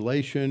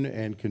speculation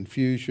and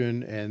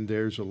confusion, and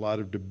there's a lot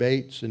of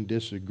debates and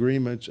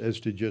disagreements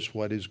as to just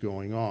what is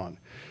going on.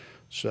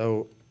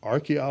 So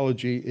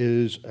archaeology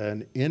is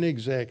an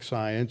inexact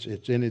science.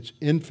 It's in its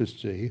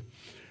infancy.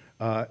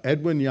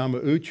 Edwin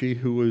Yamauchi,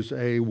 who was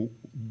a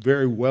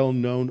very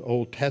well-known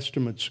Old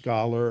Testament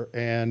scholar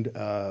and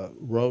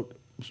wrote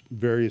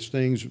various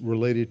things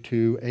related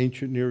to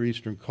ancient Near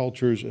Eastern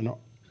cultures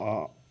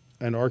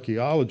and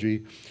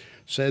archaeology,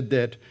 said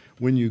that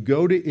when you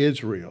go to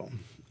Israel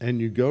and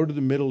you go to the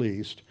Middle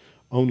East,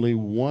 only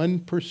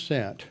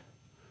 1%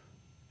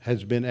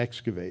 has been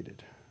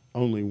excavated.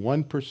 Only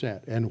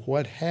 1%. And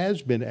what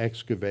has been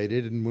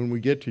excavated, and when we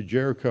get to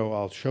Jericho,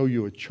 I'll show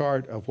you a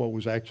chart of what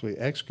was actually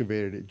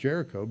excavated at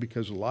Jericho,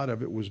 because a lot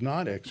of it was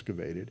not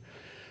excavated.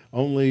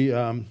 Only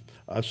a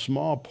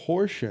small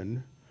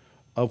portion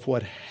of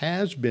what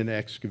has been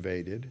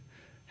excavated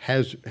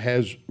has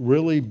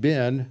really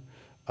been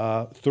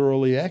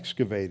thoroughly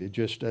excavated,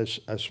 just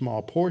as a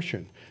small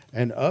portion.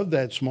 And of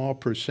that small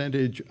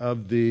percentage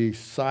of the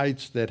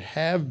sites that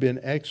have been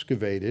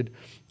excavated,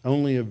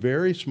 only a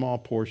very small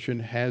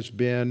portion has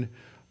been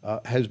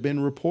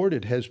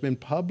reported, has been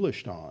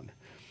published on.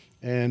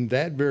 And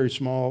that very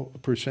small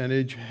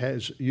percentage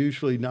has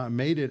usually not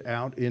made it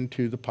out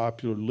into the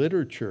popular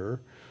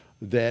literature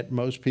that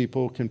most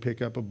people can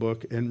pick up a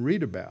book and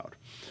read about.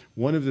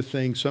 One of the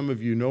things, some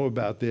of you know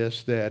about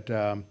this, that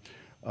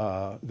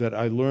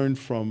I learned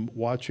from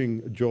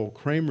watching Joel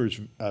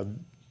Kramer's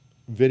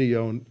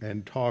video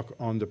and talk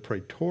on the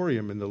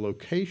Praetorium and the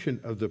location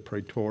of the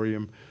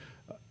Praetorium,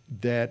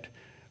 that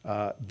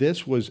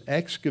this was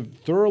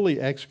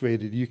thoroughly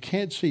excavated. You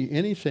can't see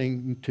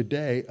anything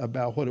today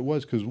about what it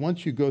was, because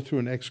once you go through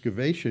an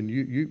excavation,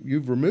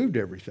 you've removed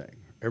everything.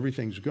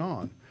 Everything's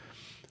gone.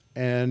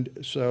 And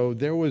so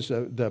there was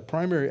the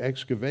primary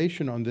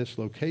excavation on this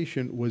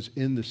location was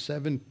in the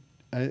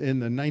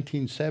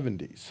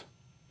 1970s.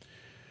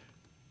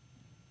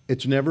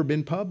 It's never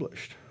been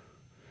published.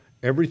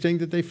 Everything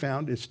that they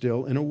found is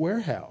still in a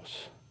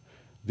warehouse.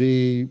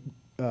 The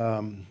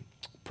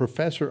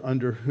professor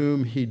under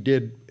whom he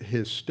did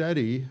his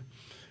study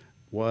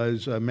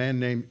was a man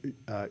named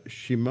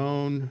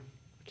Shimon.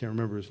 I can't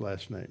remember his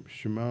last name.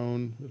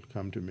 Shimon, it'll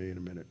come to me in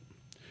a minute.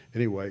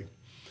 Anyway,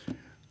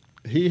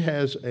 he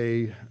has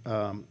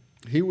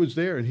he was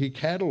there and he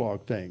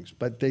cataloged things,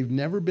 but they've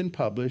never been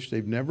published.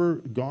 They've never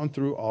gone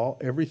through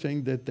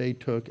everything that they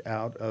took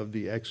out of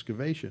the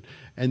excavation.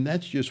 And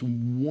that's just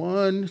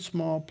one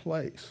small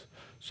place.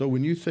 So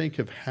when you think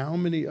of how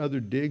many other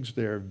digs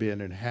there have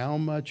been and how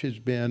much has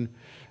been,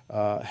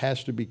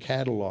 has to be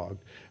cataloged,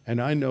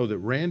 and I know that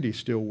Randy's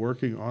still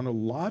working on a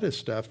lot of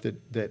stuff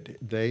that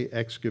they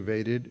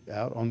excavated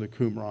out on the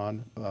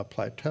Qumran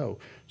Plateau.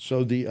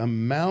 So the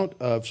amount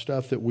of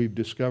stuff that we've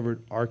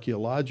discovered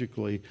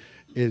archaeologically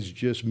is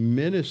just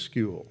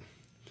minuscule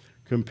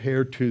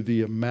compared to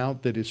the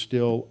amount that is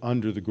still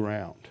under the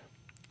ground.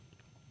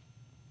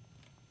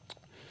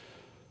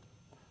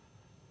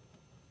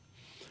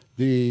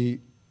 The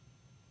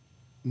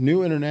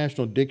New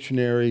International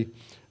Dictionary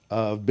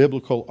of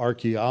Biblical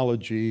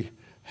Archaeology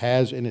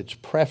has in its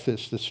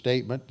preface the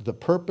statement, "The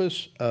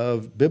purpose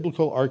of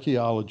biblical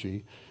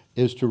archaeology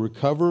is to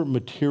recover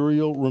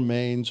material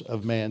remains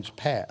of man's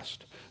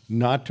past,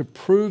 not to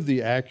prove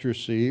the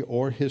accuracy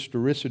or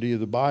historicity of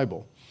the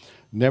Bible.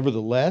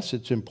 Nevertheless,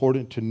 it's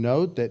important to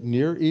note that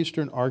Near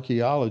Eastern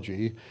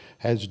archaeology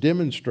has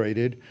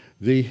demonstrated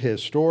the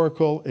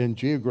historical and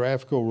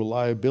geographical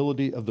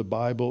reliability of the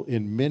Bible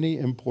in many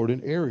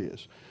important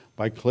areas.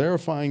 By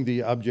clarifying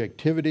the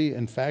objectivity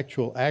and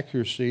factual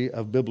accuracy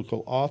of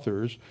biblical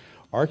authors,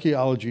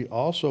 archaeology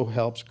also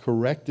helps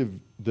correct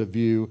the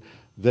view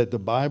that the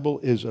Bible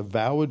is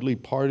avowedly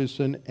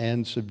partisan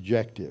and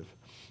subjective.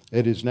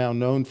 It is now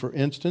known, for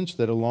instance,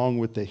 that along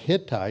with the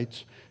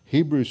Hittites,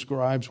 Hebrew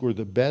scribes were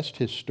the best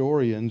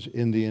historians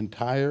in the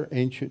entire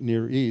ancient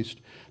Near East,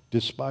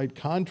 despite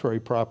contrary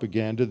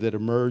propaganda that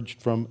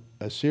emerged from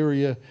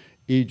Assyria,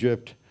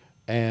 Egypt,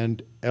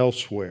 and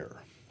elsewhere."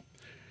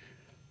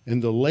 In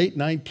the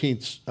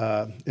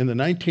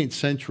 19th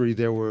century,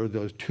 there were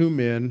those two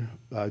men,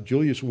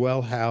 Julius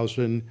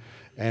Wellhausen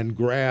and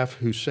Graf,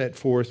 who set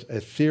forth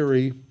a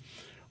theory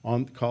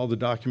called the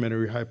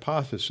documentary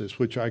hypothesis,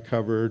 which I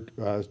covered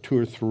 2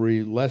 or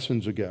 3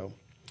 lessons ago.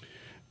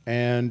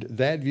 And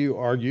that view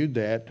argued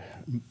that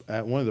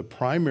one of the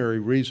primary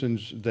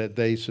reasons that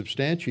they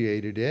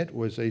substantiated it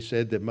was they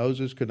said that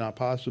Moses could not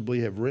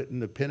possibly have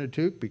written the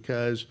Pentateuch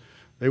because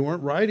they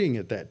weren't writing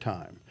at that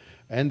time.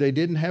 And they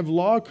didn't have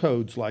law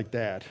codes like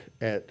that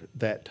at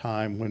that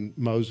time when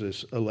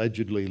Moses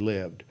allegedly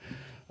lived.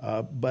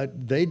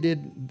 But they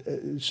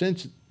did,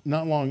 since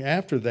not long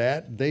after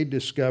that, they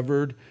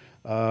discovered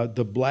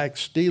the Black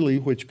Stele,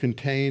 which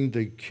contained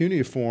the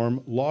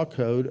cuneiform law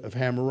code of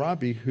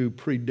Hammurabi, who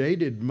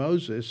predated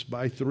Moses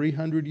by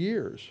 300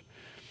 years.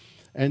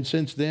 And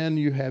since then,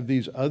 you have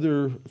these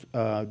other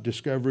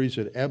discoveries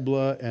at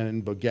Ebla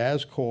and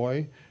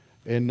Bogazkoy.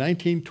 In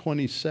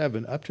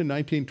 1927, up to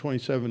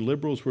 1927,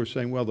 liberals were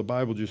saying, well, the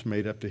Bible just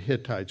made up the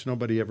Hittites.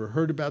 Nobody ever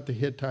heard about the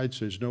Hittites.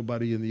 There's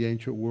nobody in the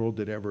ancient world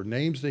that ever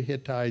names the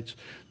Hittites.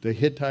 The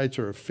Hittites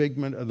are a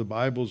figment of the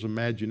Bible's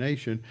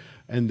imagination.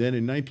 And then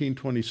in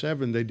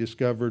 1927, they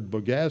discovered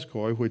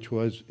Bogazkoy, which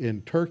was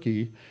in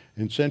Turkey,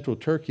 in central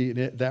Turkey,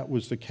 and that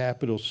was the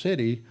capital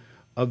city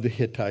of the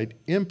Hittite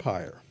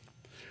Empire.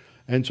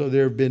 And so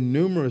there have been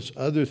numerous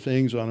other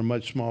things on a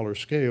much smaller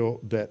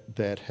scale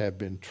that have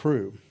been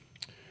true.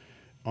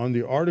 On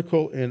the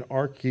article in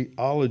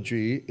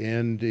Archaeology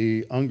in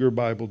the Unger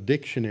Bible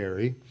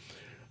Dictionary,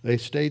 they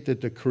state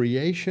that the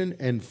creation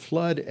and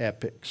flood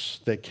epics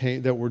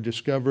that were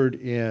discovered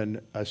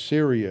in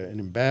Assyria and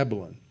in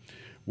Babylon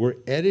were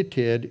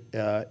edited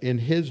in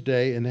his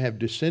day and have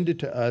descended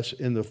to us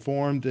in the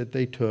form that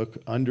they took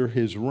under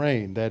his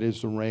reign, that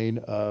is the reign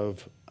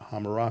of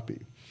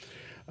Hammurabi.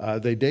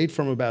 They date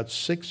from about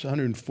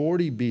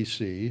 640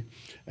 BC,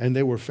 and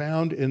they were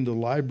found in the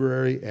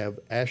library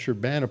of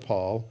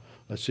Ashurbanipal,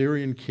 a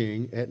Syrian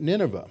king at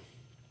Nineveh.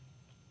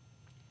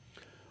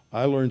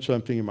 I learned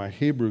something in my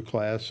Hebrew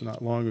class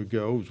not long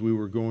ago as we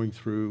were going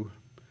through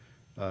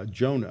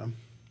Jonah,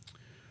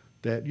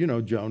 that, you know,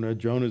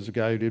 Jonah's the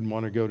guy who didn't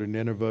want to go to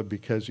Nineveh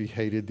because he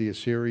hated the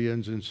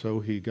Assyrians, and so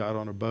he got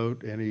on a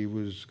boat and he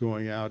was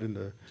going out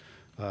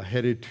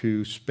headed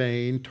to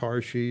Spain,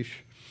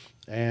 Tarshish,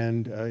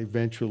 and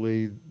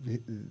eventually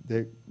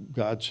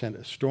God sent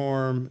a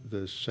storm.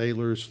 The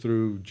sailors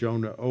threw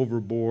Jonah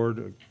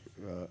overboard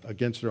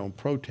against their own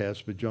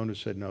protest, but Jonah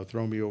said, no,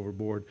 throw me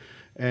overboard.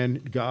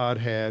 And God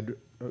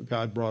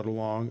brought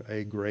along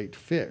a great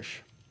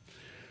fish.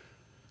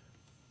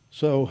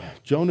 So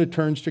Jonah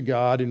turns to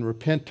God in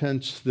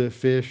repentance. The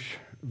fish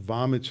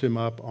vomits him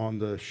up on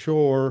the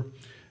shore,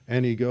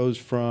 and he goes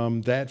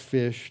from that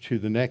fish to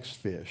the next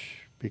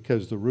fish,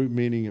 because the root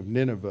meaning of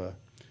Nineveh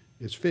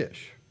is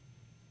fish.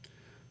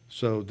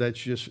 So that's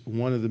just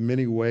one of the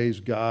many ways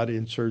God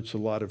inserts a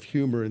lot of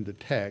humor in the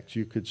text.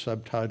 You could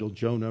subtitle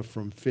Jonah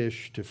from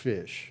fish to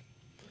fish.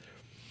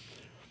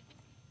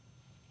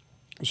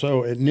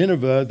 So at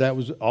Nineveh, that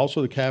was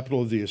also the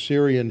capital of the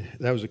Assyrian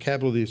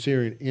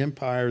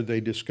Empire.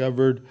 They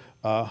discovered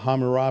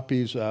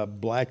Hammurabi's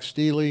Black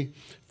Stele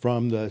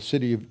from the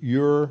city of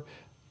Ur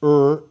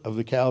of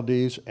the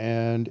Chaldees,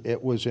 and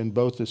it was in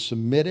both the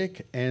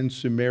Semitic and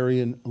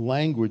Sumerian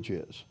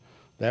languages.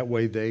 That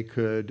way they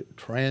could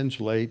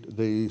translate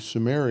the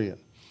Sumerian.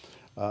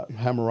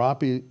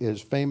 Hammurabi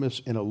is famous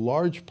in a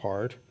large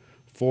part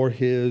for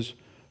his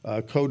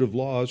Code of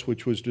Laws,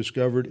 which was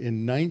discovered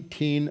in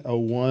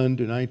 1901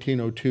 to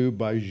 1902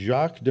 by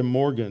Jacques de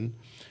Morgan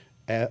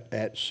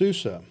at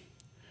Susa,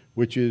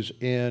 which is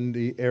in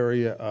the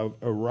area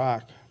of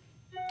Iraq,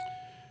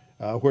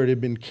 where it had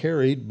been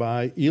carried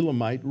by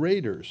Elamite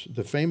raiders.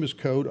 The famous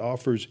code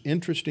offers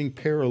interesting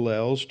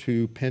parallels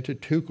to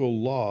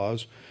Pentateuchal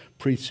laws,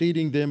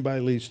 preceding them by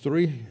at least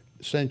 3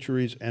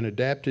 centuries and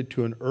adapted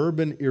to an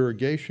urban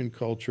irrigation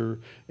culture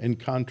in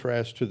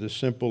contrast to the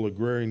simple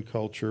agrarian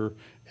culture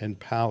in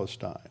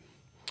Palestine.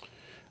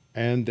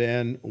 And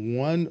then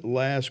one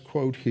last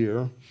quote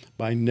here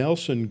by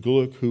Nelson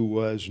Gluck, who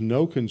was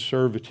no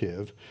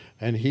conservative,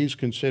 and he's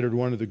considered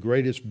one of the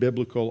greatest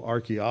biblical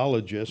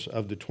archaeologists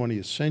of the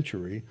 20th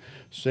century,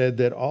 said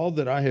that all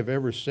that I have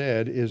ever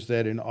said is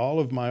that in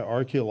all of my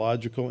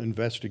archaeological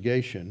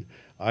investigation,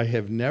 I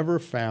have never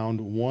found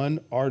one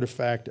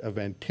artifact of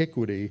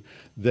antiquity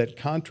that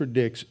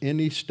contradicts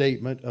any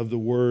statement of the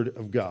Word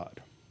of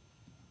God.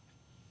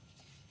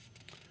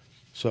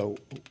 So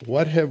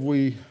what have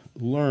we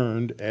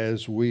learned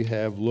as we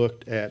have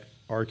looked at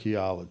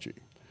archaeology?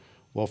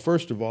 Well,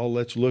 first of all,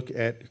 let's look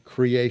at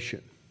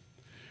creation.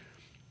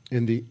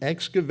 In the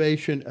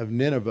excavation of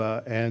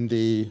Nineveh and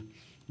the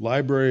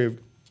library of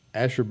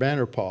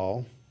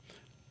Ashurbanipal,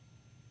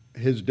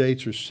 his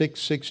dates are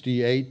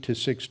 668 to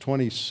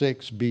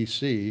 626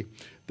 BC,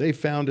 they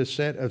found a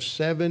set of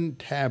 7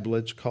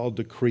 tablets called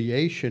the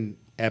Creation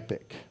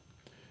Epic.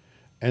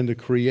 And the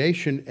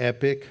Creation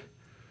Epic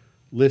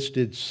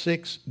listed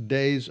 6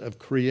 days of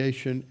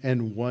creation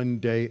and 1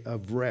 day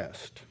of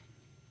rest.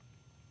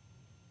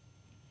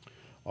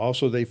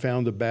 Also, they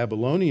found the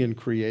Babylonian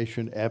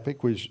creation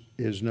epic, which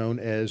is known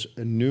as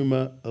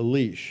Enuma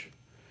Elish.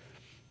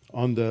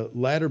 On the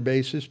latter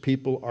basis,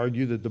 people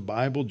argue that the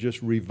Bible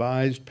just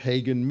revised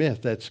pagan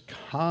myth. That's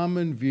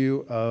common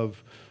view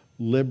of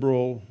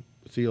liberal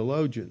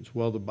theologians.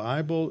 Well, the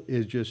Bible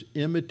is just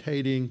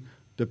imitating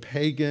the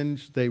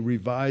pagans. They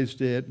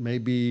revised it,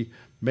 maybe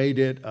made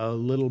it a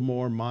little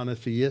more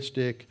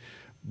monotheistic,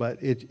 but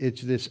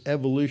it's this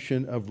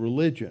evolution of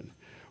religion,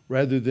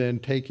 rather than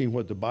taking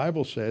what the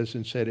Bible says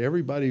and said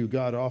everybody who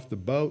got off the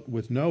boat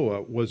with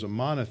Noah was a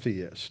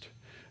monotheist.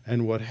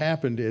 And what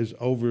happened is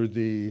over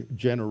the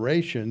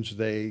generations,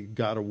 they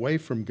got away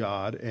from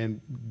God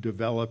and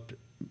developed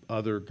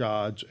other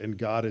gods and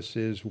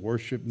goddesses,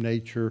 worshiped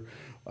nature,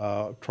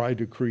 tried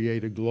to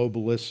create a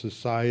globalist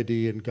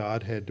society, and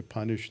God had to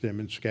punish them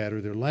and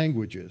scatter their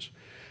languages.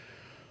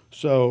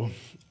 So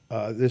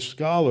this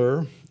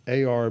scholar,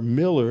 A.R.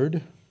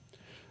 Millard,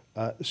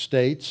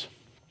 states,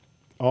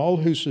 all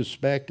who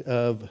suspect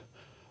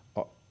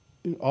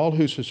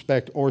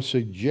or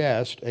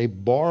suggest a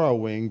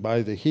borrowing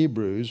by the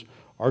Hebrews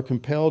are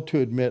compelled to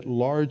admit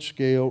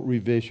large-scale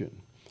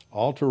revision,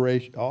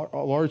 alteration, and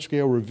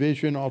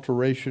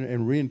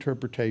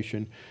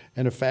reinterpretation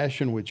in a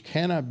fashion which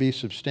cannot be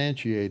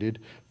substantiated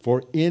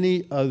for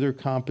any other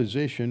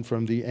composition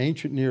from the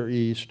ancient Near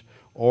East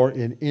or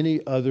in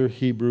any other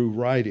Hebrew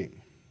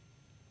writing.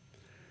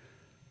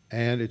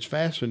 And it's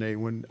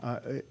fascinating. When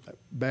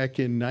back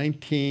in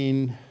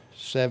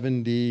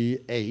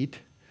 1978,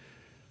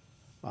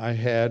 I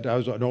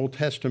was an Old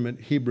Testament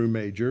Hebrew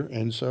major,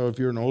 and so if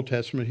you're an Old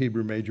Testament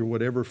Hebrew major,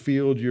 whatever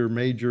field your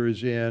major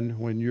is in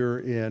when you're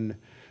in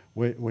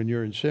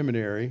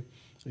seminary,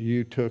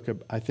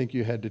 I think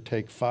you had to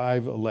take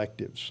 5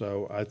 electives.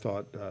 So I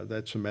thought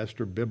that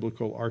semester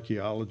biblical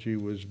archaeology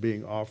was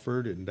being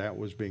offered, and that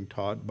was being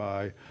taught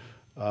by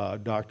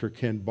Dr.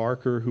 Ken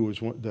Barker, who was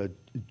the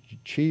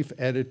chief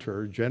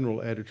editor, general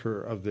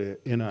editor of the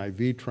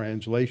NIV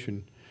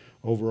translation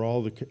over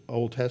all the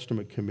Old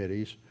Testament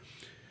committees.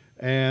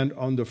 And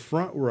on the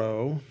front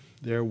row,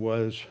 there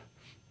was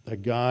a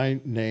guy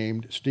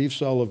named Steve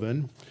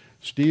Sullivan.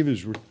 Steve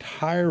is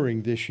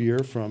retiring this year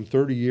from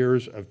 30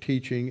 years of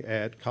teaching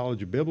at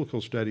College of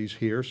Biblical Studies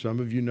here. Some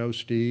of you know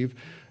Steve.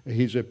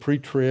 He's a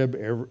pre-trib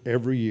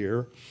every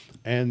year.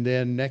 And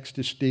then next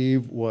to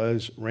Steve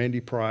was Randy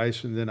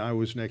Price, and then I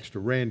was next to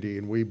Randy,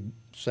 and we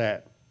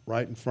sat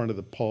right in front of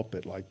the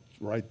pulpit, like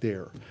right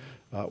there,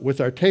 with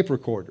our tape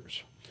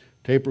recorders.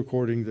 Tape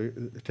recording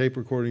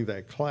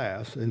that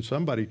class, and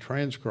somebody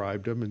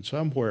transcribed them, and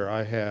somewhere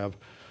I have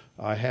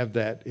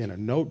that in a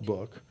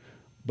notebook.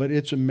 But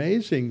it's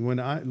amazing,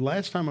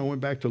 last time I went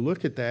back to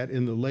look at that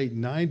in the late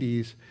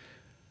 90s,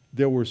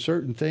 there were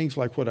certain things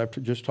like what I've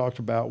just talked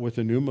about with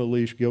the Enuma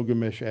Elish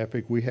Gilgamesh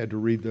epic. We had to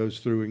read those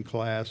through in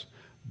class,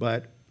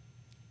 but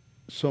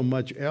so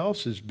much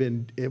else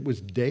it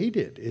was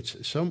dated.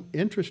 It's so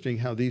interesting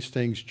how these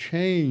things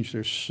change.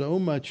 There's so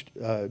much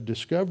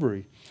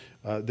discovery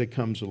that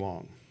comes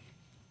along.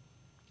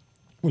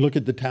 We look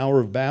at the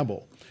Tower of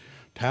Babel.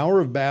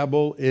 Tower of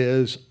Babel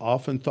is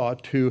often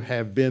thought to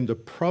have been the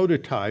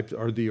prototype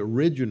or the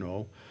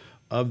original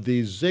of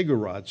these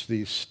ziggurats,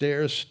 these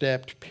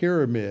stair-stepped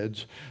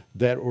pyramids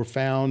that were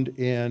found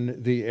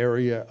in the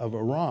area of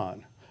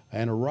Iran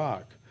and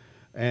Iraq.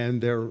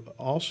 And there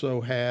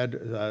also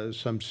had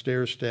some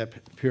stair-step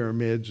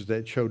pyramids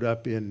that showed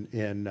up in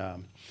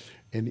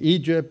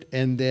Egypt,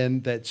 and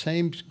then that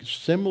same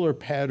similar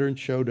pattern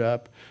showed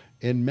up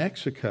in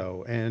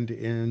Mexico and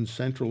in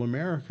Central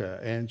America.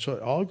 And so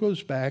it all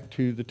goes back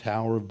to the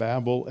Tower of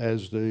Babel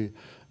as the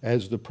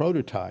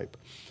prototype.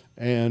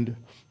 And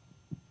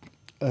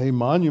a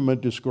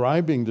monument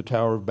describing the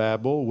Tower of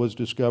Babel was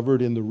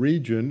discovered in the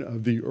region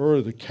of the Ur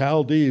of the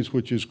Chaldees,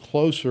 which is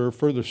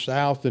further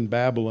south than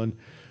Babylon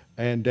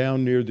and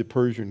down near the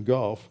Persian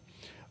Gulf.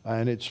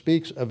 And it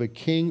speaks of a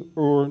king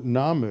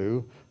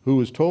Ur-Nammu who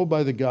was told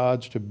by the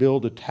gods to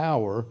build a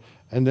tower,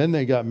 and then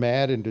they got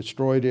mad and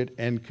destroyed it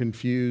and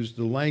confused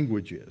the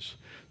languages.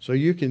 So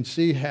you can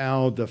see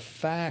how the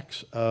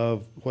facts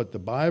of what the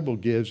Bible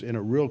gives in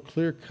a real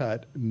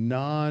clear-cut,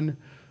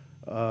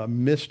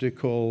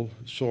 non-mystical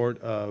sort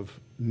of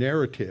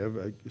narrative,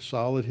 a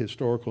solid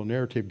historical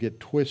narrative, get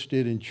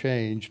twisted and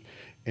changed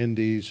in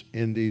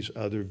these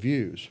other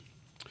views.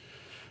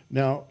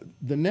 Now,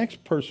 the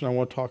next person I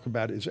want to talk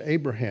about is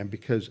Abraham,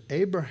 because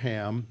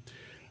Abraham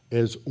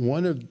is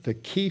one of the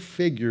key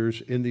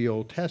figures in the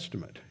Old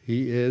Testament.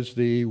 He is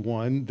the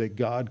one that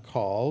God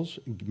calls,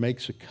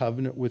 makes a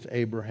covenant with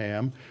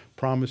Abraham,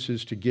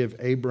 promises to give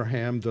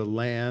Abraham the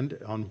land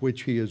on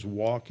which he is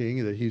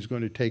walking, that he's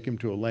going to take him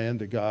to a land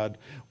that God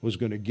was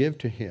going to give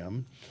to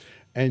him.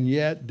 And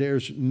yet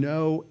there's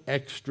no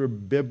extra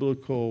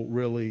biblical,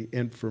 really,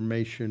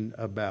 information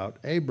about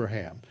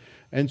Abraham.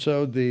 And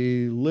so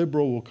the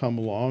liberal will come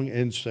along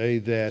and say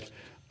that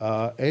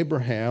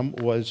Abraham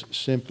was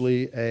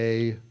simply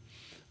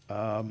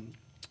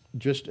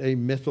just a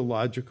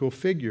mythological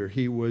figure.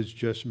 He was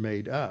just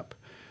made up.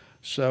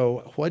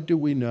 So what do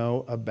we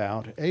know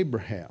about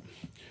Abraham?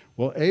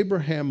 Well,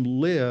 Abraham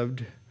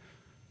lived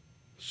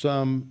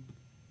some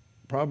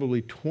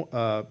probably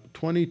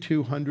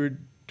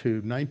 2,200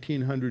 to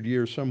 1,900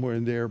 years, somewhere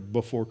in there,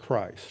 before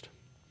Christ.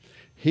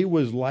 He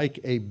was like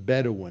a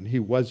Bedouin. He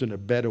wasn't a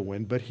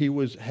Bedouin, but he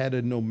had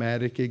a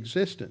nomadic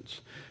existence.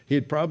 He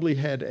had probably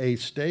had a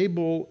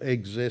stable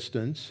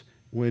existence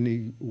when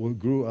he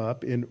grew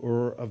up in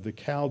Ur of the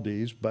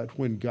Chaldees, but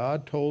when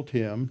God told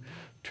him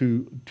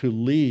to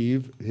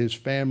leave his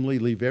family,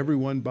 leave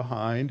everyone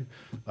behind,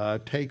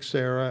 take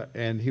Sarah,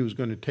 and he was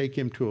going to take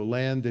him to a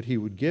land that he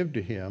would give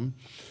to him,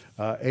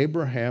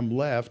 Abraham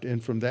left,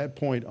 and from that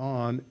point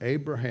on,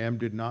 Abraham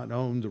did not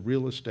own the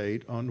real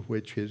estate on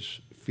which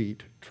his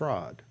feet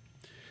trod.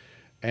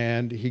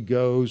 And he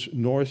goes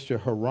north to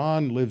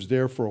Haran, lives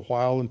there for a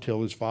while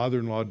until his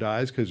father-in-law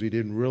dies, because he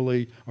didn't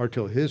really, or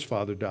till his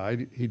father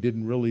died, he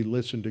didn't really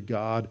listen to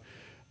God,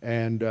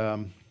 and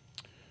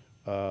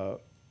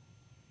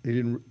he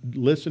didn't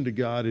listen to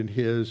God in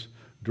his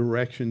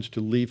directions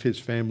to leave his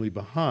family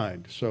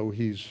behind. So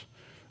he's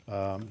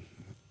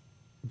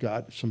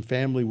got some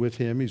family with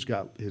him. He's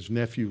got his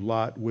nephew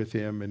Lot with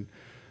him. And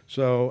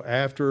so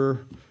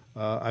after,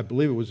 I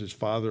believe it was his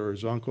father or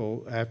his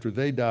uncle, after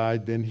they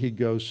died, then he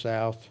goes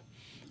south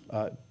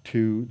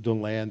to the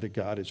land that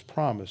God has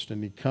promised.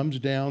 And he comes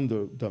down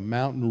the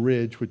mountain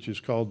ridge, which is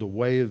called the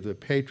Way of the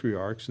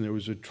Patriarchs. And there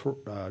was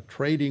a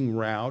trading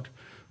route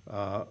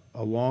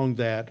along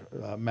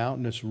that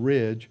mountainous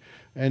ridge.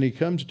 And he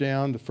comes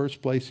down, the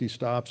first place he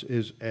stops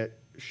is at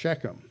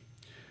Shechem.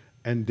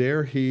 And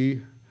there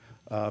he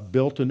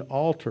built an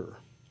altar.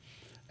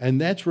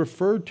 And that's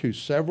referred to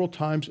several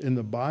times in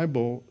the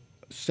Bible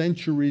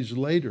centuries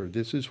later.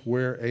 This is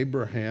where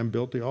Abraham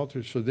built the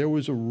altar. So there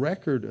was a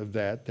record of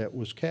that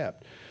was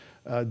kept.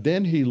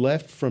 Then he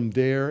left from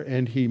there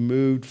and he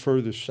moved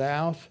further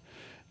south.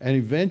 And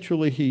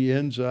eventually he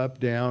ends up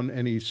down,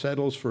 and he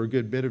settles for a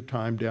good bit of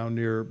time down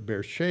near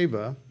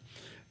Beersheba.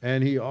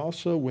 And he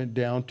also went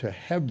down to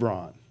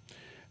Hebron.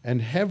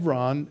 And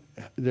Hebron,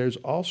 there's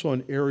also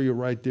an area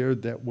right there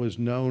that was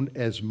known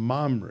as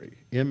Mamre,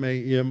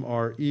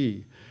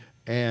 M-A-M-R-E.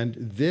 And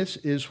this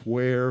is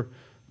where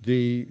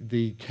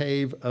the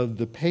cave of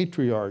the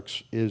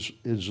patriarchs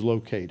is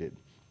located.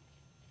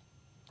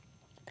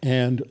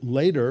 And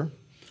later,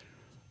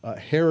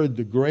 Herod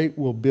the Great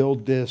will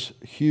build this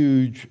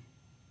huge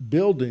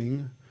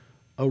building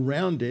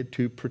around it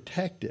to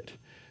protect it.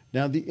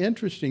 Now, the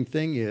interesting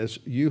thing is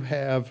you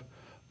have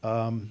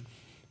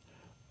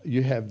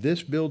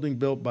this building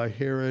built by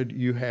Herod.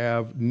 You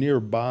have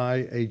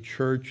nearby a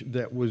church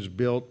that was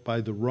built by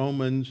the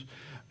Romans,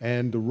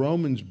 and the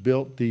Romans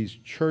built these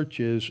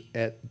churches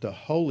at the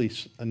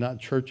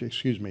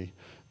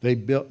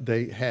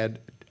They had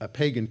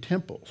pagan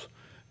temples,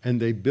 and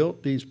they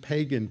built these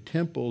pagan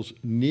temples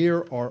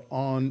near or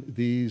on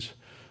these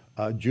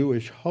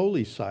Jewish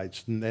holy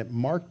sites, and that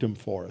marked them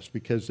for us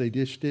because they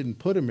just didn't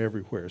put them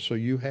everywhere. So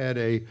you had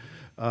a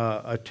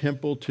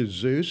temple to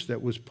Zeus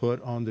that was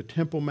put on the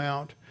Temple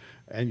Mount,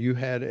 and you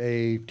had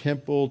a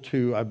temple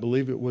to, I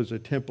believe it was a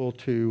temple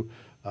to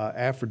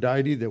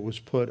Aphrodite that was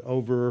put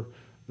over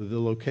the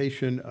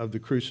location of the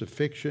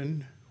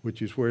crucifixion,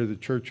 which is where the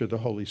Church of the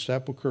Holy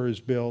Sepulchre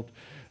is built.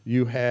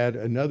 You had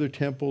another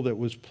temple that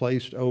was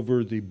placed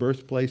over the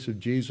birthplace of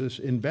Jesus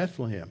in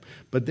Bethlehem.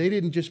 But they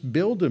didn't just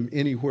build them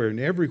anywhere and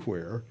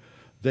everywhere.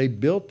 They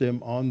built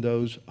them on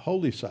those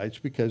holy sites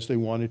because they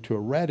wanted to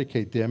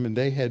eradicate them, and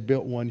they had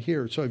built one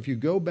here. So if you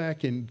go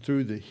back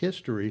through the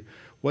history,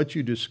 what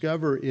you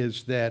discover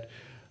is that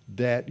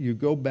you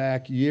go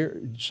back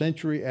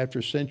century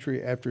after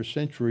century after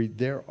century,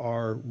 there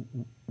are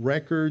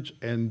records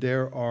and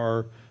there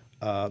are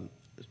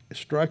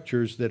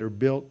structures that are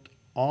built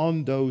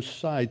on those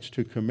sites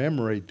to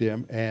commemorate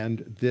them,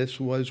 and this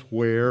was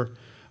where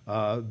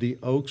the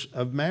oaks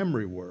of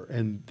Mamre were.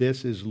 And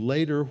this is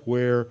later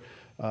where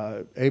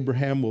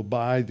Abraham will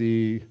buy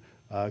the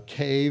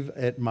cave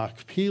at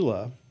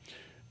Machpelah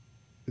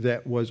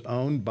that was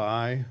owned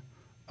by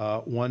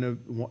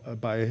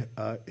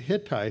a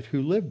Hittite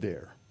who lived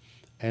there.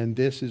 And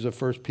this is the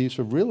first piece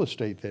of real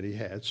estate that he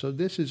had. So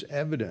this is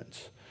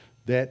evidence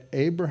that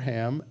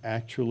Abraham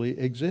actually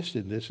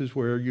existed. This is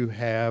where you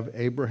have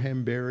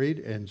Abraham buried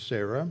and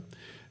Sarah,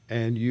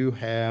 and you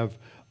have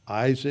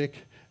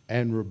Isaac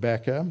and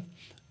Rebekah,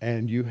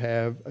 and you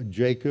have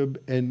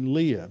Jacob and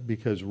Leah,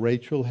 because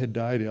Rachel had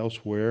died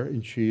elsewhere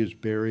and she is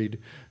buried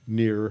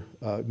near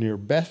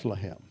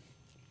Bethlehem.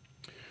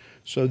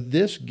 So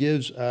this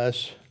gives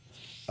us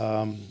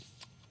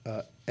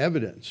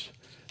evidence.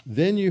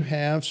 Then you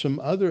have some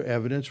other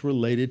evidence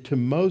related to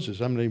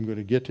Moses. I'm not even going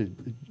to get to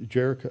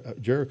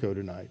Jericho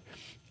tonight.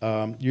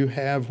 You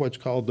have what's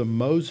called the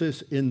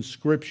Moses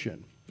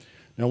inscription.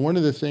 Now, one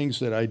of the things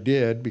that I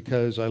did,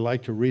 because I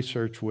like to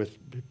research with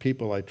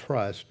people I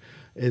trust,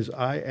 is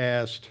I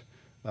asked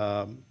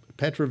Doug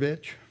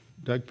Petrovich,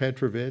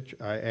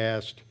 I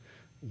asked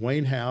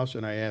Wayne House,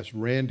 and I asked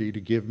Randy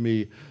to give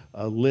me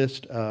a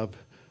list of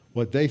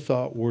what they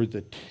thought were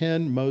the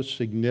 10 most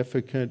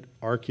significant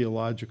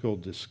archaeological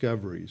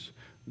discoveries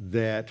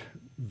that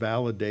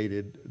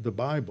validated the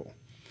Bible.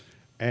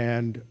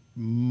 And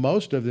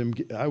most of them,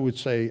 I would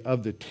say,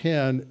 of the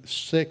 10,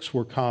 6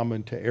 were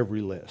common to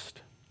every list.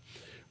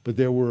 But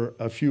there were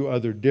a few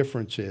other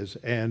differences.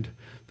 And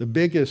the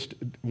biggest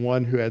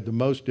one who had the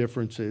most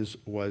differences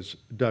was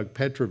Doug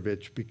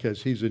Petrovich,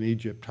 because he's an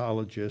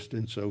Egyptologist,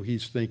 and so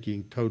he's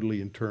thinking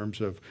totally in terms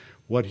of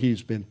what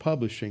he's been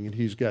publishing. And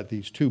he's got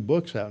these 2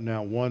 books out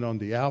now, one on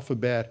the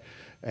alphabet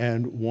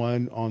and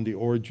one on the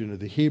origin of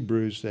the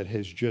Hebrews that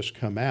has just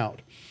come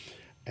out.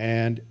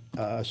 And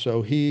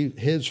so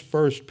his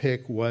first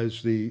pick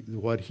was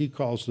what he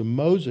calls the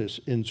Moses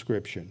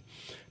inscription.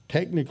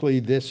 Technically,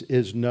 this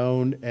is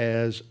known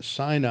as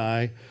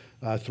Sinai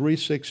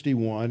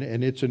 361,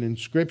 and it's an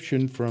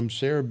inscription from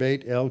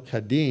Serebet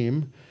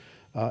el-Kadim,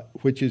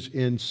 which is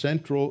in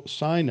central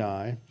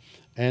Sinai,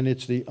 and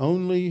it's the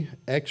only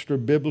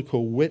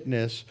extra-biblical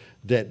witness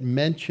that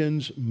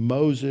mentions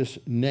Moses'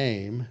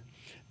 name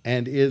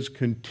and is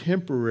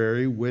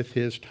contemporary with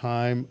his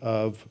time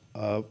of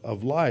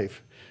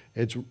life.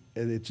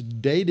 It's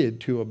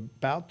dated to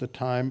about the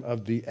time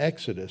of the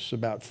Exodus,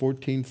 about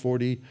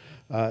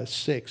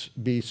 1446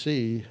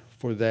 BC,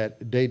 for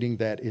that, dating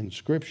that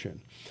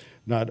inscription.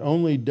 Not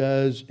only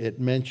does it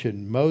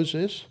mention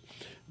Moses,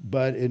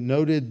 but it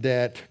noted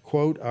that,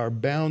 quote, our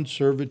bound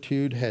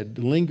servitude had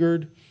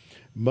lingered.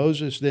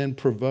 Moses then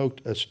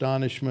provoked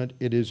astonishment.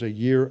 It is a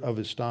year of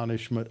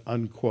astonishment,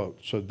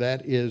 unquote. So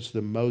that is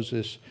the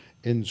Moses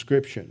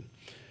inscription.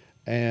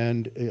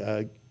 And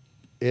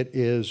it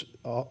is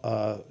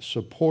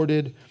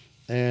supported,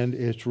 and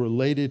it's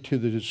related to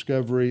the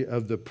discovery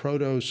of the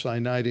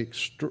Proto-Sinaitic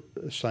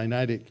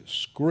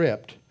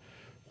script,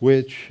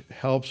 which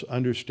helps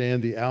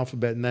understand the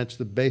alphabet, and that's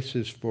the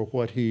basis for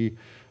what he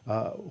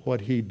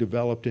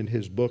developed in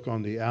his book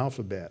on the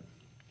alphabet.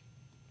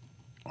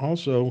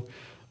 Also,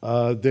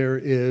 there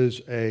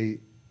is a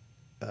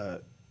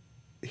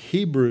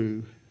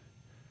Hebrew,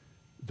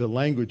 the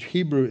language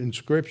Hebrew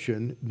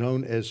inscription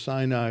known as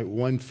Sinai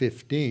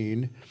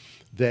 115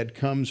 that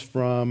comes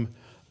from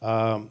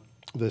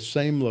the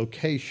same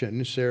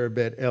location,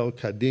 Serebet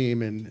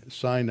el-Kadim in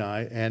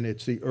Sinai, and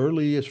it's the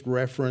earliest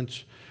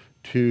reference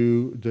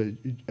to the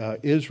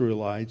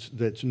Israelites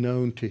that's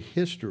known to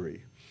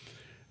history.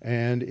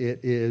 And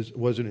it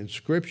was an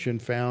inscription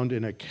found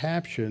in a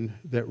caption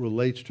that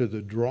relates to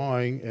the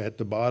drawing at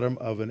the bottom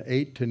of an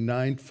 8 to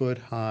 9 foot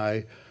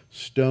high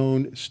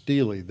stone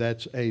stele.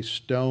 That's a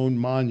stone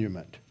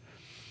monument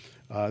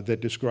that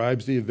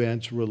describes the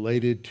events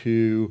related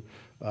to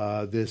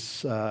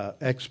this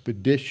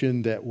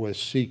expedition that was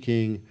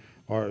seeking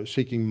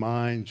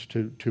mines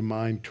to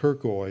mine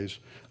turquoise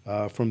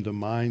from the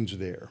mines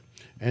there.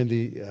 And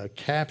the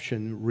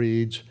caption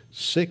reads,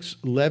 6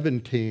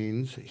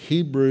 Levantines,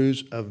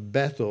 Hebrews of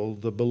Bethel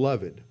the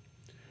Beloved.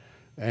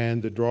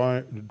 And the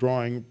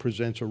drawing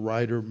presents a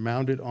rider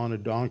mounted on a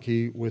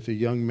donkey with a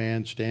young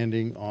man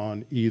standing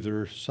on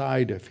either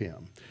side of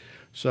him.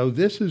 So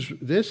this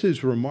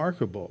is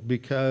remarkable,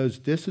 because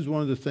this is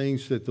one of the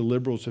things that the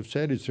liberals have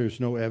said is there's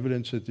no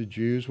evidence that the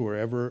Jews were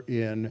ever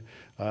in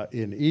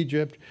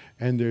Egypt,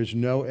 and there's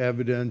no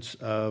evidence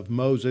of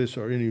Moses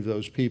or any of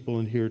those people,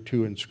 and here are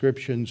 2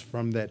 inscriptions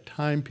from that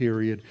time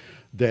period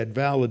that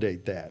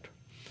validate that.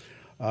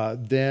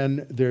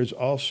 Then there's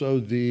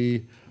also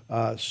the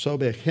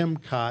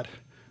Sobehemkat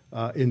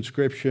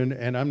inscription,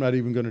 and I'm not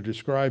even going to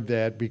describe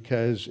that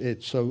because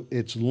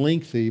it's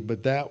lengthy,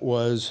 but that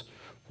was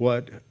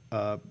what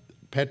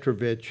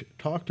Petrovich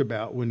talked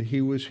about when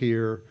he was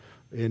here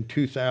in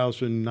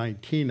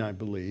 2019, I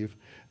believe,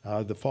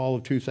 the fall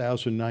of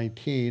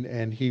 2019,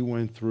 and he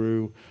went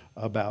through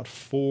about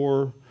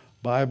 4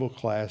 Bible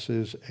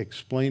classes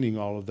explaining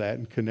all of that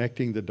and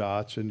connecting the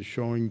dots and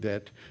showing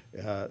that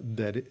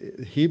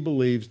he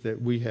believes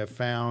that we have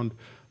found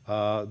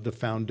the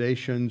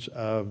foundations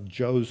of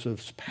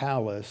Joseph's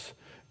palace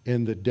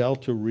in the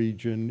Delta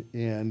region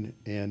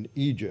in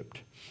Egypt.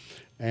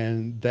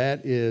 And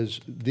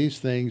these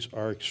things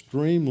are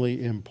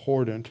extremely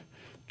important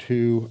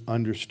to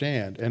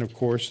understand. And of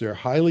course, they're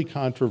highly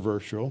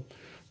controversial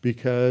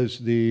because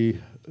the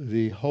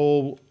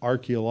whole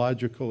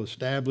archaeological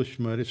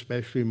establishment,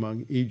 especially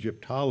among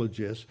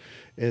Egyptologists,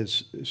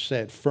 is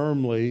set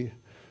firmly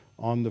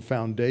on the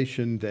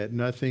foundation that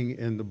nothing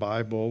in the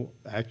Bible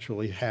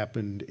actually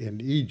happened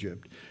in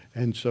Egypt.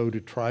 And so to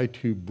try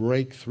to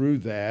break through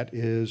that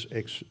is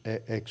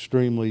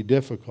extremely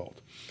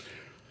difficult.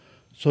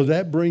 So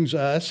that brings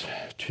us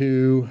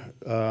to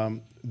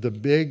the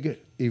big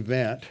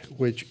event,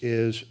 which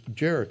is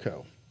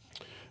Jericho.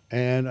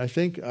 And I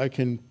think I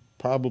can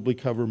probably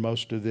cover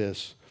most of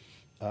this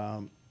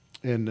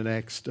in the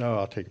next,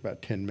 I'll take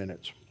about 10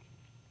 minutes.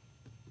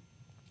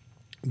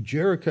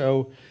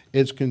 Jericho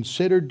is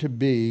considered to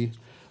be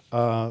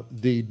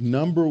the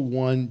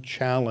 #1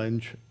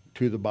 challenge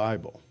to the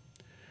Bible.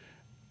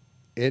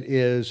 It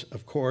is,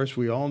 of course,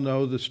 we all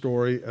know the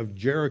story of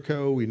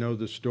Jericho. We know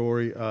the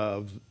story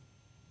of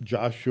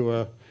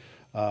Joshua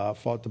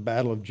fought the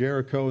Battle of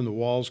Jericho and the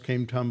walls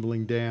came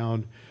tumbling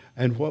down.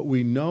 And what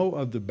we know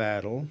of the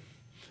battle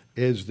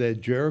is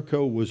that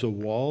Jericho was a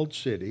walled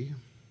city,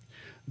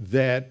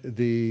 that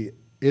the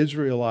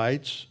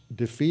Israelites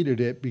defeated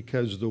it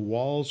because the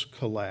walls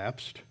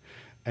collapsed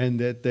and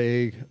that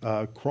they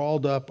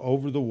crawled up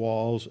over the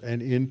walls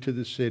and into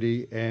the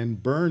city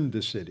and burned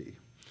the city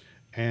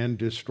and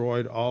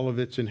destroyed all of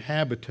its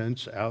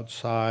inhabitants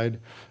outside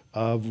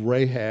of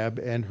Rahab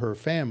and her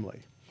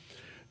family.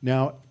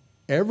 Now,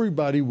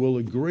 everybody will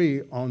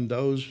agree on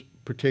those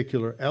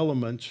particular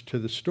elements to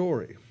the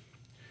story.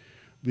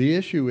 The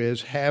issue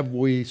is, have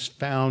we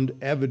found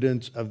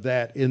evidence of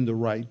that in the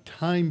right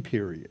time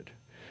period?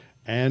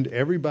 And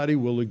everybody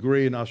will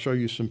agree, and I'll show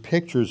you some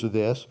pictures of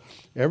this,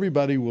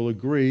 everybody will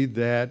agree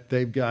that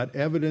they've got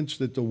evidence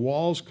that the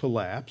walls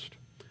collapsed,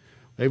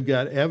 they've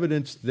got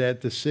evidence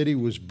that the city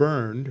was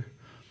burned,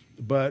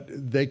 but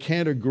they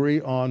can't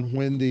agree on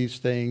when these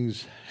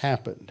things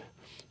happened.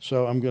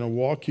 So I'm going to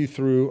walk you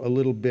through a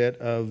little bit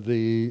of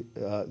the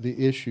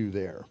issue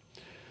there.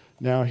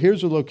 Now,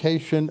 here's a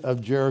location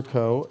of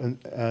Jericho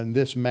on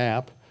this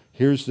map.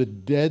 Here's the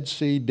Dead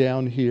Sea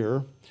down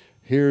here.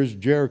 Here's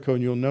Jericho,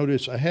 and you'll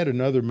notice I had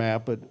another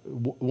map, but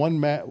one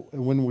map,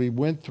 when we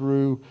went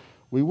through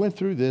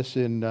this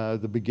in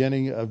the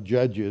beginning of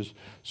Judges.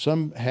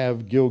 Some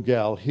have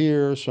Gilgal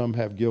here, some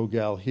have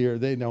Gilgal here.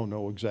 They don't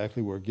know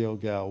exactly where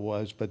Gilgal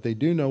was, but they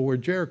do know where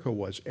Jericho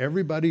was.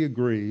 Everybody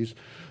agrees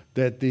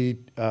that the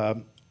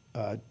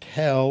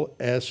Tel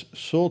es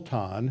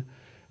Sultan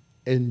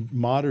in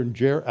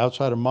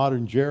outside of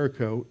modern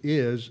Jericho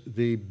is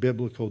the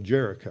biblical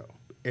Jericho.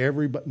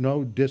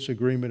 No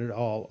disagreement at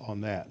all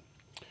on that.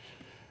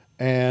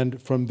 And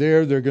from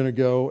there, they're going to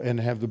go and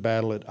have the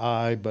battle at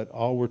Ai, but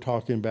all we're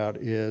talking about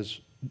is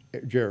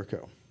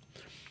Jericho.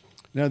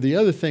 Now, the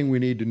other thing we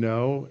need to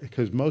know,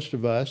 because most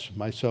of us,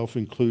 myself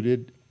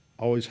included,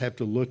 always have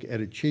to look at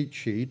a cheat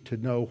sheet to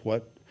know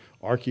what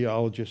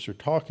archaeologists are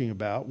talking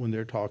about when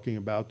they're talking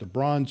about the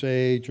Bronze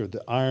Age or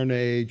the Iron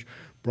Age.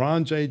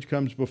 Bronze Age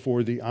comes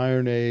before the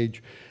Iron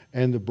Age,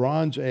 and the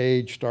Bronze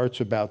Age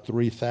starts about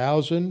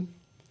 3000.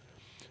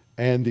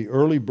 And the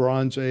early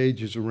Bronze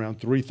Age is around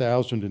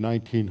 3000 to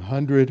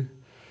 1900.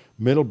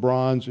 Middle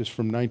Bronze is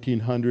from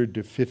 1900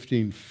 to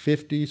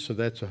 1550, so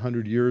that's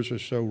 100 years or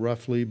so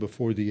roughly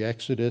before the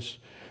Exodus.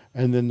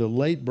 And then the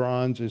Late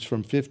Bronze is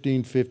from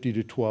 1550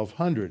 to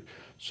 1200.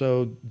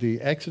 So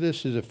the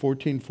Exodus is at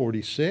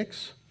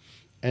 1446,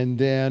 and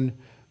then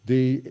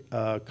the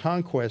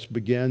conquest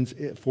begins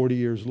 40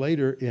 years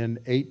later in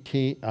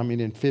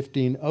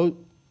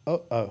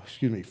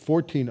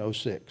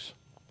 1406.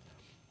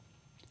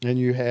 And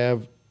you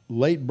have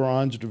Late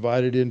Bronze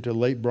divided into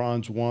Late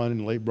Bronze 1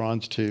 and Late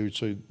Bronze 2.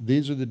 So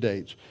these are the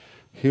dates.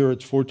 Here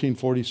it's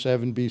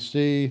 1447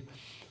 BC,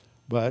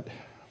 but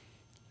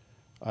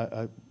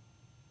I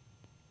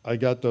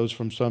got those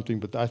from something,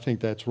 but I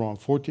think that's wrong.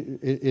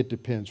 It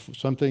depends.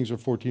 Some things are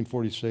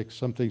 1446,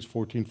 some things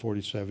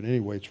 1447.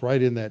 Anyway, it's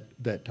right in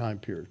that time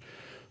period.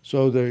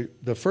 So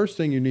the first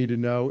thing you need to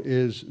know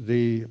is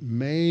the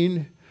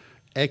main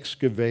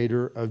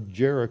excavator of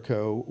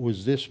Jericho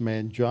was this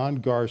man, John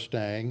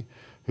Garstang,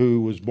 who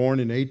was born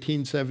in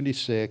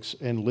 1876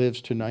 and lives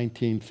to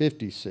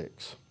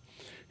 1956.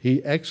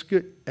 He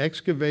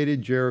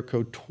excavated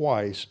Jericho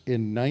twice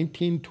in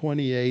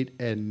 1928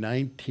 and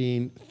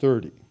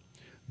 1930.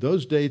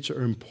 Those dates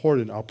are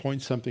important. I'll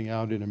point something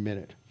out in a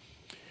minute.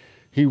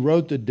 He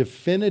wrote the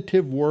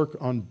definitive work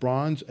on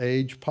Bronze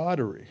Age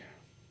pottery.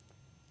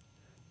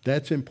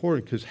 That's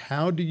important, because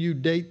how do you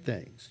date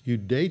things? You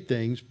date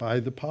things by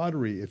the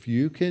pottery. If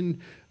you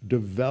can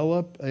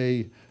develop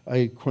a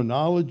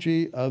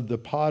chronology of the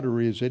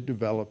pottery as it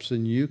develops,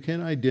 then you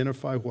can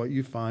identify what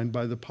you find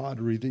by the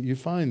pottery that you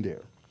find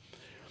there.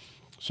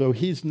 So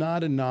he's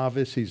not a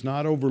novice. He's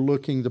not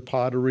overlooking the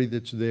pottery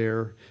that's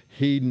there.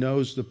 He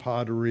knows the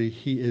pottery.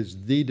 He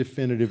is the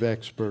definitive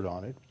expert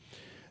on it.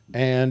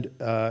 And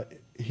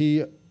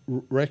he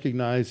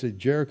recognized that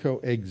Jericho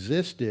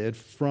existed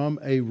from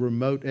a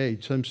remote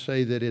age. Some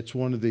say that it's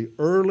one of the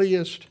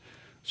earliest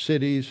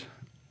cities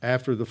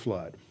after the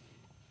flood.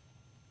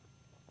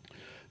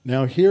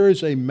 Now here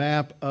is a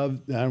map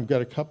of, I've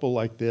got a couple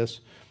like this,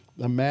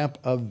 a map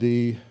of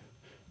the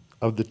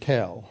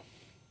Tel.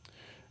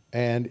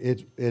 And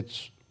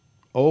it's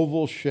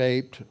oval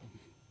shaped,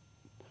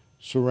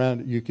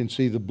 surrounded. You can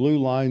see the blue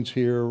lines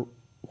here,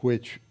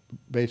 which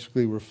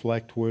basically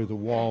reflect where the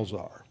walls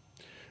are.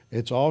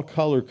 It's all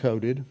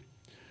color-coded.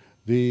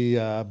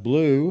 The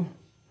blue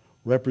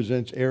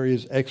represents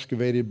areas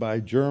excavated by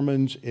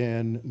Germans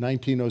in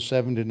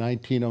 1907 to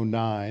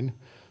 1909.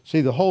 See,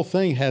 the whole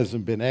thing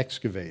hasn't been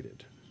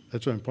excavated.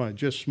 That's what I'm pointing,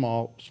 just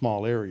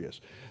small areas.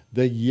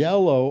 The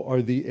yellow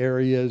are the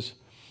areas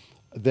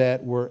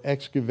that were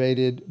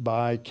excavated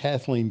by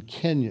Kathleen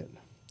Kenyon,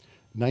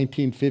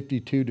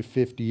 1952 to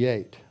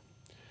 58.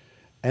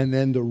 And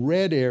then the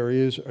red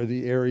areas are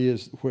the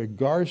areas where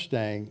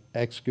Garstang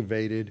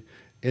excavated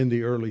in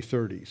the early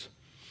 30s.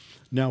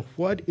 Now,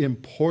 what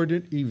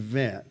important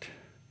event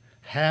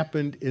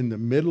happened in the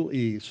Middle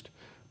East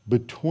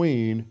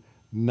between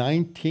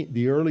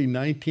the early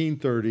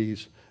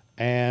 1930s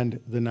and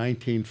the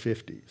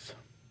 1950s?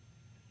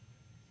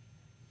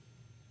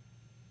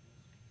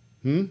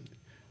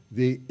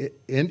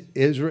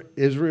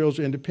 Israel's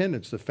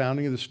independence, the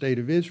founding of the state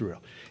of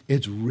Israel.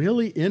 It's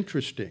really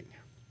interesting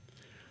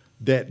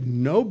that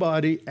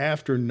nobody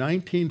after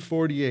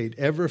 1948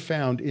 ever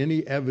found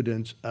any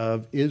evidence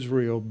of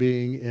Israel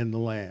being in the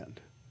land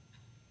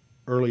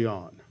early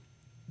on.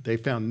 They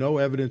found no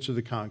evidence of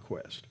the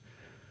conquest.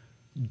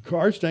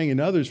 Garstang and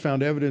others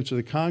found evidence of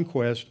the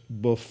conquest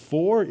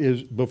before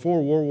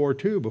World War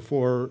II,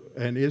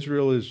 and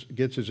Israel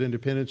gets its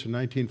independence in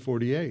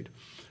 1948.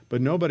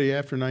 But nobody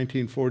after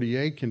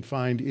 1948 can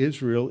find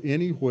Israel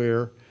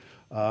anywhere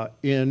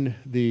in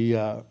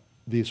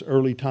this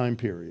early time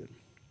period.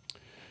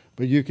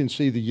 But you can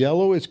see the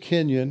yellow is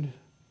Kenyan,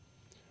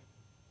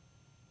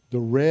 the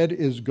red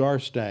is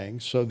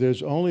Garstang, so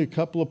there's only a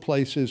couple of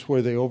places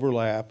where they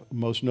overlap,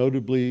 most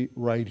notably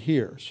right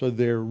here. So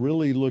they're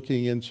really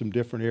looking in some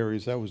different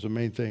areas. That was the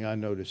main thing I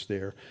noticed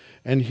there.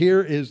 And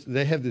here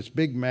they have this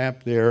big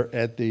map there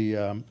at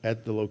the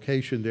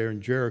location there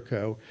in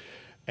Jericho,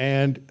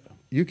 and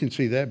you can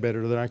see that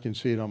better than I can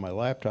see it on my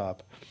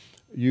laptop.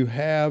 You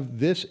have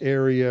this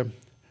area.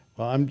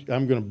 Well, I'm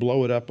going to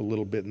blow it up a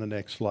little bit in the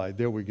next slide.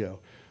 There we go.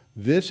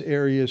 This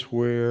area is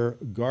where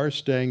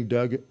Garstang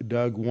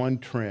dug one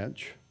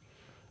trench.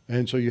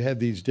 And so you have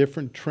these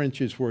different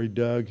trenches where he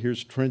dug.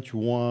 Here's trench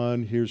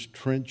 1, here's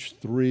trench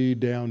 3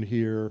 down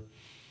here.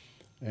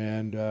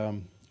 And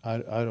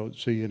I don't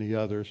see any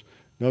others.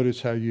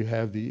 Notice how you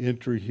have the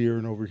entry here,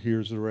 and over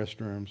here is the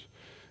restrooms.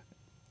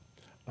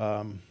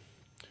 But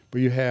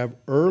you have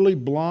early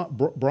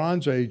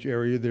Bronze Age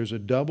area. There's a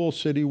double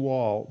city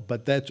wall,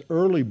 but that's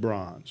early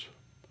bronze.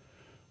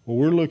 What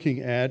we're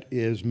looking at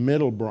is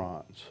Middle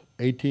Bronze,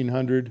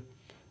 1800,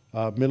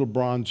 Middle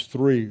Bronze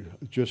 3,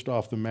 just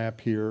off the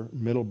map here,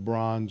 Middle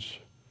Bronze.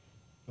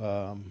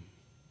 So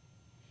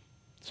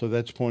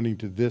that's pointing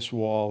to this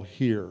wall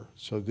here.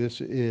 So this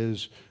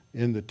is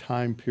in the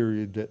time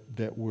period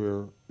that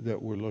we're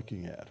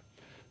looking at.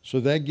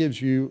 So that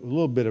gives you a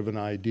little bit of an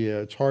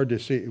idea. It's hard to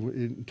see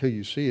until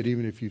you see it.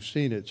 Even if you've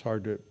seen it, it's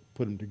hard to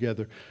put them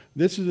together.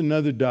 This is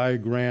another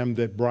diagram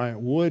that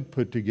Bryant Wood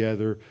put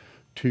together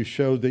to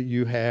show that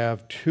you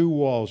have two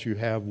walls. You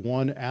have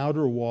one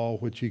outer wall,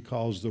 which he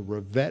calls the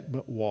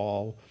revetment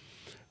wall,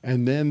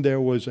 and then there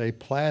was a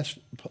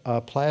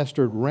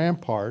plastered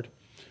rampart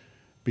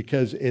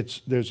because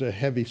there's a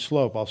heavy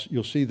slope.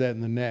 You'll see that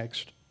in the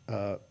next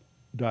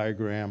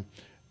diagram.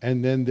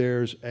 And then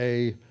there's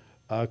a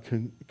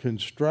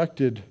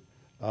constructed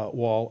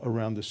wall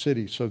around the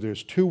city. So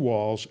there's two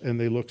walls, and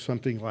they look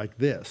something like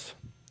this.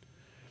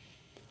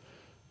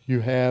 You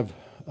have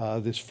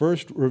this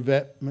first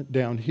revetment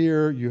down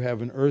here, you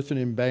have an earthen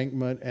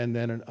embankment, and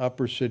then an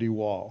upper city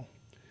wall.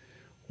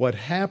 What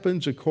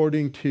happens,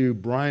 according to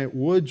Bryant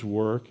Wood's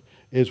work,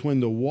 is when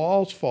the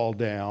walls fall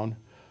down,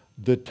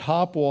 the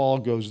top wall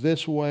goes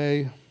this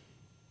way,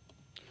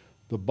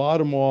 the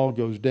bottom wall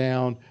goes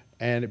down,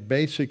 and it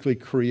basically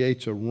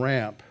creates a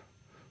ramp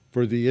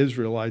for the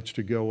Israelites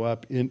to go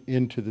up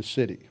into the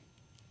city.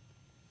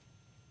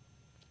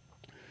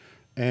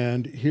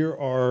 And here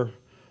are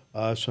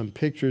some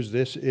pictures.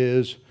 This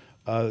is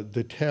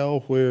the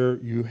tell where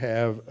you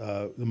have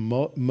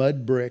the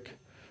mud brick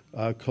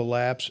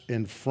collapse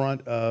in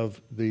front of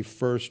the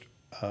first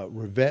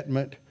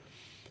revetment.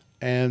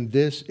 And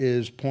this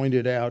is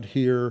pointed out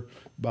here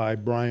by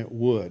Bryant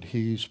Wood.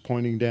 He's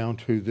pointing down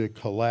to the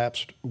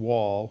collapsed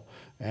wall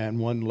and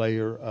one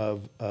layer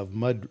of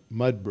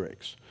mud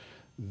bricks.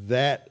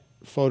 That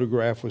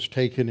photograph was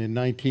taken in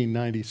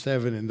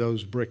 1997, and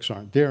those bricks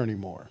aren't there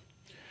anymore.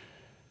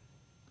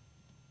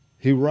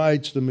 He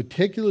writes, the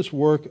meticulous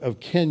work of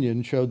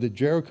Kenyon showed that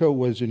Jericho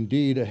was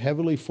indeed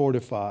heavily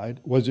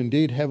fortified,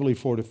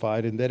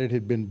 and that it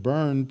had been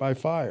burned by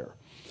fire.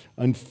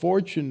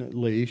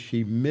 Unfortunately,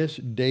 she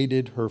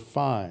misdated her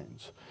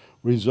finds,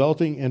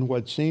 resulting in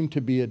what seemed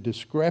to be a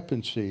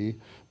discrepancy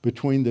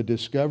between the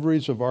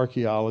discoveries of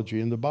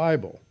archaeology and the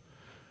Bible.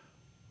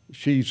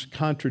 She's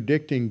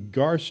contradicting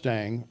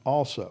Garstang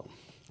also.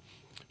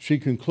 She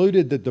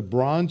concluded that the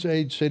Bronze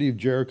Age city of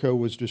Jericho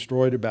was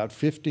destroyed about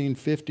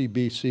 1550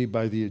 BC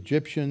by the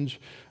Egyptians.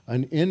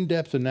 An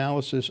in-depth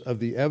analysis of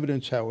the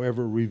evidence,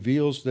 however,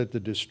 reveals that the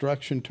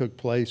destruction took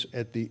place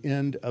at the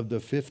end of the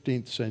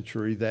 15th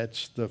century,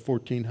 that's the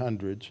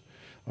 1400s,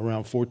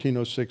 around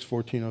 1406,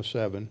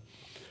 1407,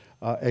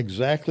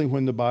 exactly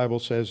when the Bible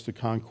says the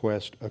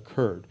conquest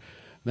occurred.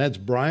 That's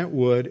Bryant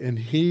Wood, and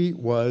he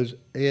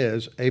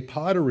is a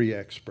pottery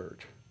expert.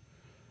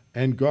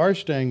 And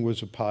Garstang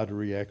was a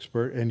pottery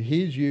expert, and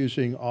he's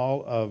using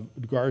all of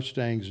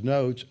Garstang's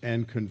notes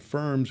and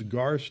confirms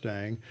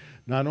Garstang.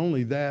 Not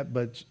only that,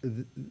 but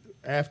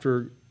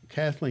after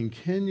Kathleen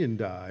Kenyon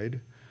died,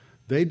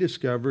 they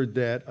discovered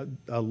that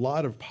a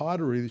lot of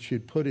pottery that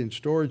she'd put in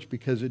storage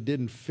because it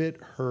didn't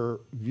fit her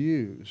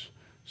views.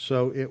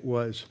 So it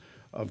was,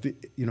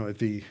 if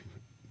the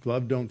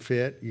glove don't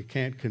fit, you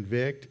can't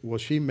convict. Well,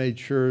 she made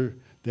sure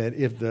that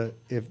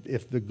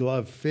if the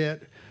glove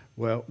fit,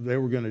 well, they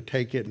were going to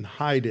take it and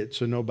hide it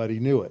so nobody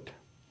knew it.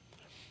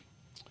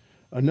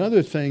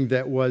 Another thing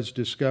that was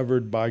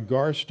discovered by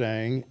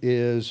Garstang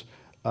is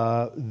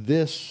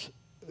this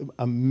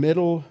a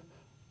middle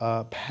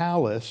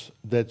palace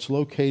that's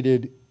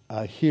located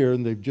here,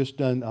 and they've just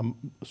done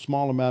a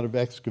small amount of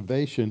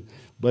excavation,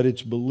 but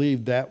it's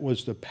believed that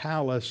was the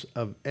palace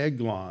of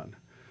Eglon.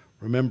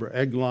 Remember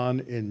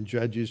Eglon in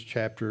Judges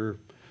chapter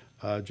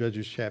 2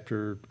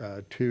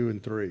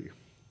 and 3.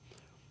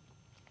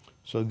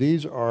 So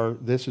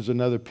this is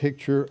another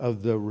picture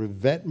of the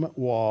revetment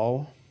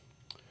wall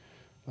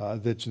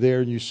that's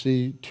there. And you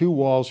see two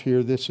walls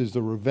here. This is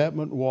the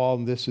revetment wall,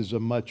 and this is a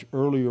much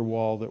earlier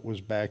wall that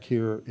was back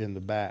here in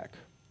the back.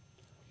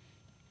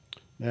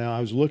 Now,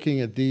 I was looking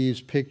at these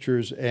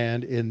pictures,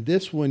 and in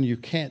this one, you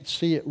can't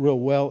see it real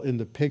well in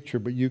the picture,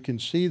 but you can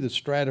see the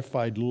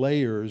stratified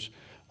layers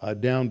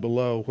down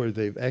below where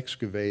they've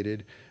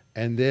excavated.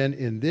 And then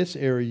in this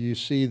area, you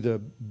see the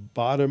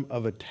bottom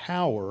of a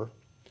tower.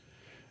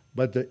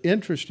 But the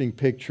interesting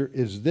picture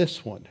is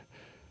this one.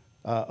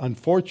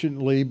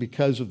 Unfortunately,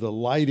 because of the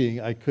lighting,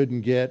 I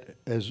couldn't get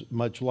as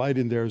much light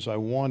in there as I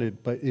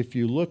wanted. But if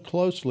you look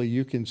closely,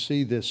 you can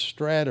see this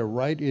strata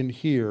right in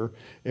here.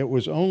 It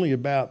was only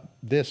about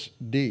this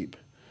deep,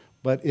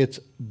 but it's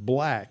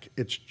black,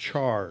 it's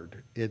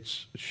charred. It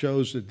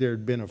shows that there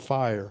had been a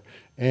fire.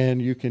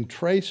 And you can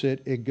trace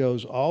it. It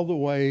goes all the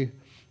way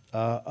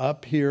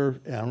up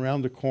here and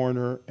around the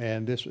corner,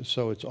 and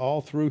so it's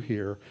all through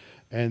here.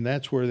 And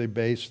that's where they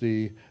base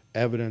the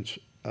evidence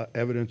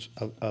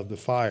of the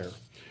fire.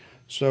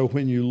 So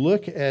when you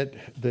look at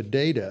the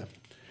data,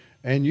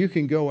 and you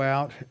can go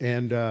out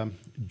and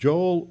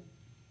Joel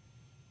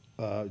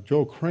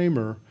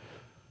Kramer,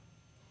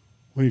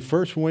 when he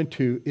first went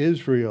to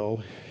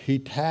Israel, he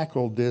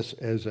tackled this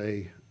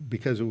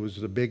because it was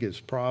the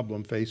biggest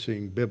problem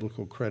facing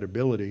biblical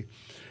credibility.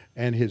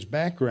 And his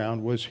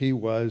background was he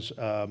was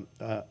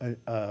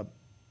a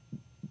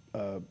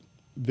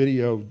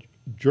video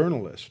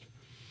journalist.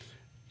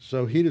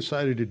 So he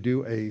decided to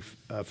do a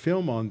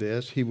film on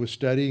this. He was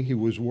studying, he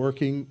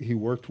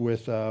worked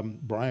with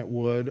Bryant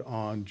Wood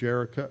on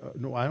Jericho.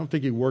 No, I don't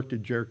think he worked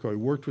at Jericho. He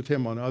worked with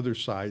him on other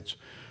sites.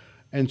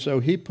 And so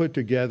he put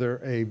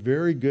together a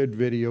very good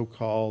video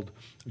called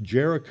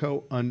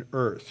Jericho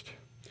Unearthed.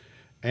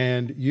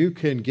 And you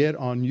can get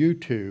on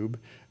YouTube,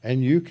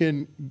 and you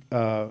can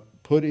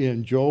put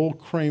in Joel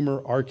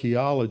Kramer,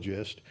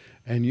 archaeologist,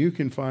 and you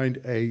can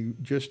find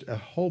just a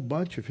whole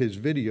bunch of his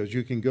videos.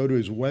 You can go to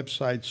his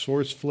website,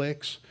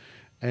 SourceFlix,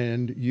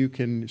 and you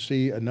can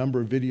see a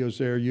number of videos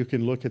there. You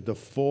can look at the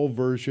full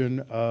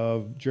version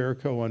of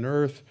Jericho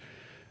Unearthed,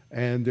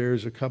 and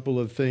there's a couple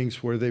of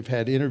things where they've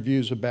had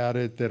interviews about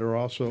it that are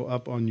also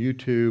up on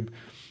YouTube.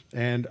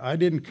 And I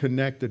didn't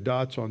connect the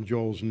dots on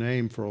Joel's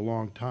name for a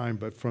long time,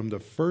 but from the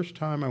first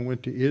time I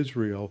went to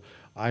Israel,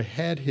 I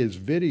had his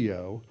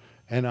video,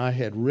 and I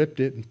had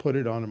ripped it and put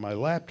it onto my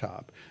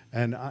laptop.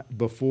 And after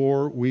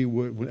we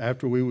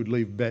would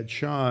leave Bet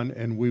Shan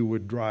and we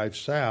would drive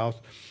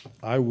south,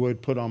 I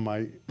would put on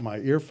my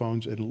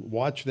earphones and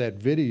watch that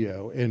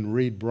video and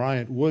read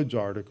Bryant Wood's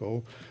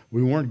article.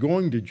 We weren't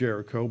going to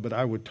Jericho, but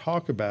I would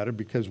talk about it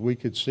because we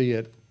could see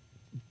it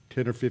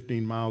 10 or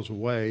 15 miles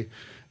away,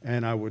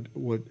 and I would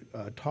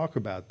talk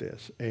about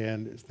this.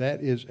 And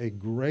that is a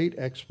great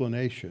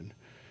explanation.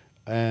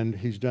 And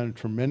he's done a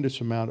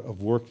tremendous amount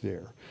of work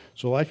there.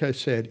 So like I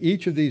said,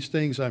 each of these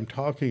things I'm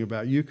talking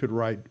about, you could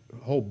write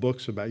whole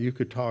books about. You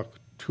could talk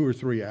 2 or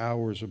 3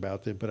 hours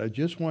about them, but I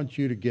just want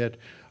you to get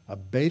a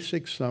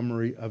basic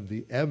summary of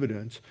the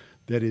evidence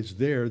that is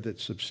there that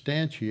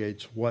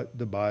substantiates what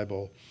the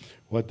Bible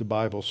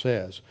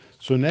says.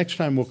 So next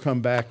time we'll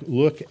come back,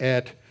 look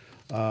at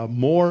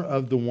more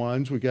of the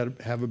ones. We got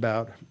to have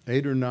about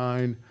 8 or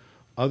 9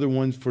 other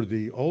ones for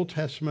the Old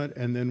Testament,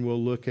 and then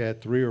we'll look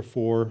at 3 or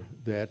 4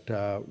 that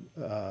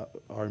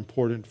are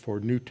important for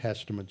New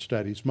Testament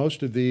studies.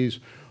 Most of these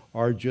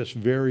are just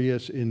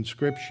various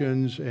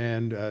inscriptions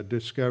and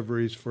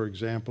discoveries, for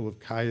example, of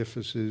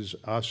Caiaphas's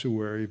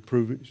ossuary,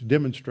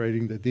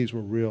 demonstrating that these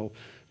were real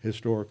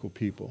historical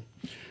people.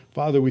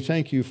 Father, we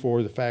thank you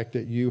for the fact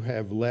that you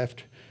have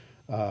left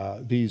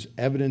these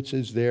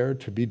evidences there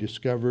to be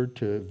discovered,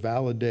 to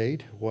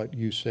validate what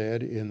you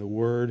said in the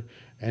Word.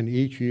 And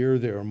each year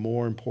there are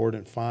more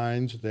important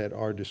finds that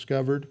are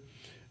discovered.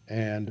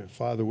 And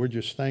Father, we're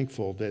just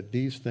thankful that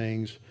these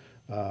things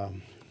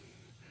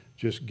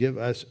just give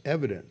us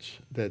evidence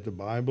that the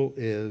Bible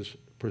is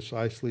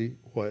precisely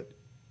what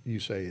you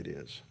say it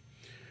is.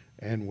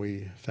 And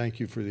we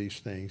thank you for these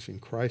things. In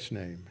Christ's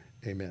name,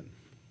 amen.